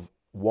of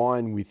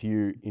wine with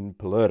you in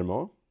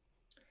Palermo.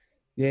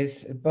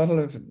 Yes, a bottle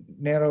of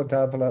Nero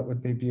d'Avola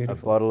would be A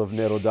beautiful. bottle of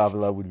Nero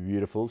d'Avola would be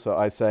beautiful. So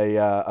I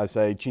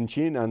say chin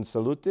chin and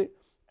salute,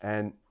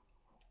 and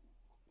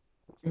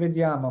Ci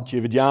vediamo. ci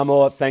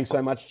vediamo. Thanks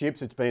so much,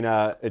 Chips. It's been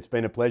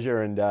a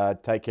pleasure, and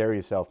take care of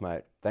yourself,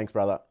 mate. Thanks,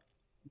 brother.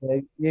 Yeah,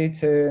 you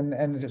too,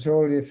 and to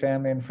all your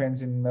family and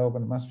friends in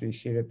Melbourne. It must be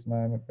shit at the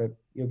moment, but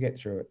you'll get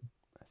through it.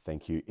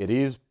 Thank you. It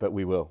is, but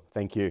we will.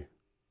 Thank you.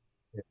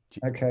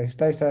 Okay,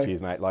 stay safe.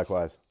 Cheers, mate.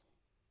 Likewise.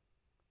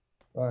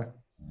 Bye.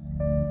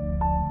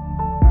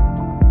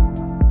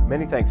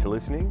 Many thanks for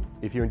listening.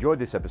 If you enjoyed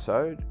this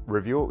episode,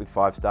 review it with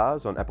 5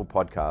 stars on Apple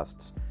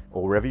Podcasts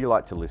or wherever you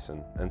like to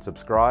listen, and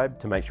subscribe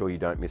to make sure you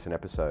don't miss an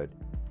episode.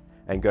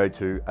 And go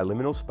to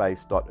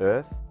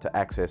aliminalspace.earth to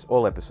access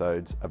all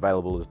episodes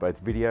available as both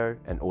video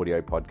and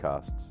audio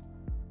podcasts.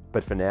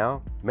 But for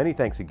now, many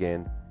thanks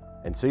again,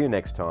 and see you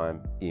next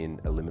time in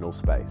A Liminal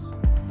Space.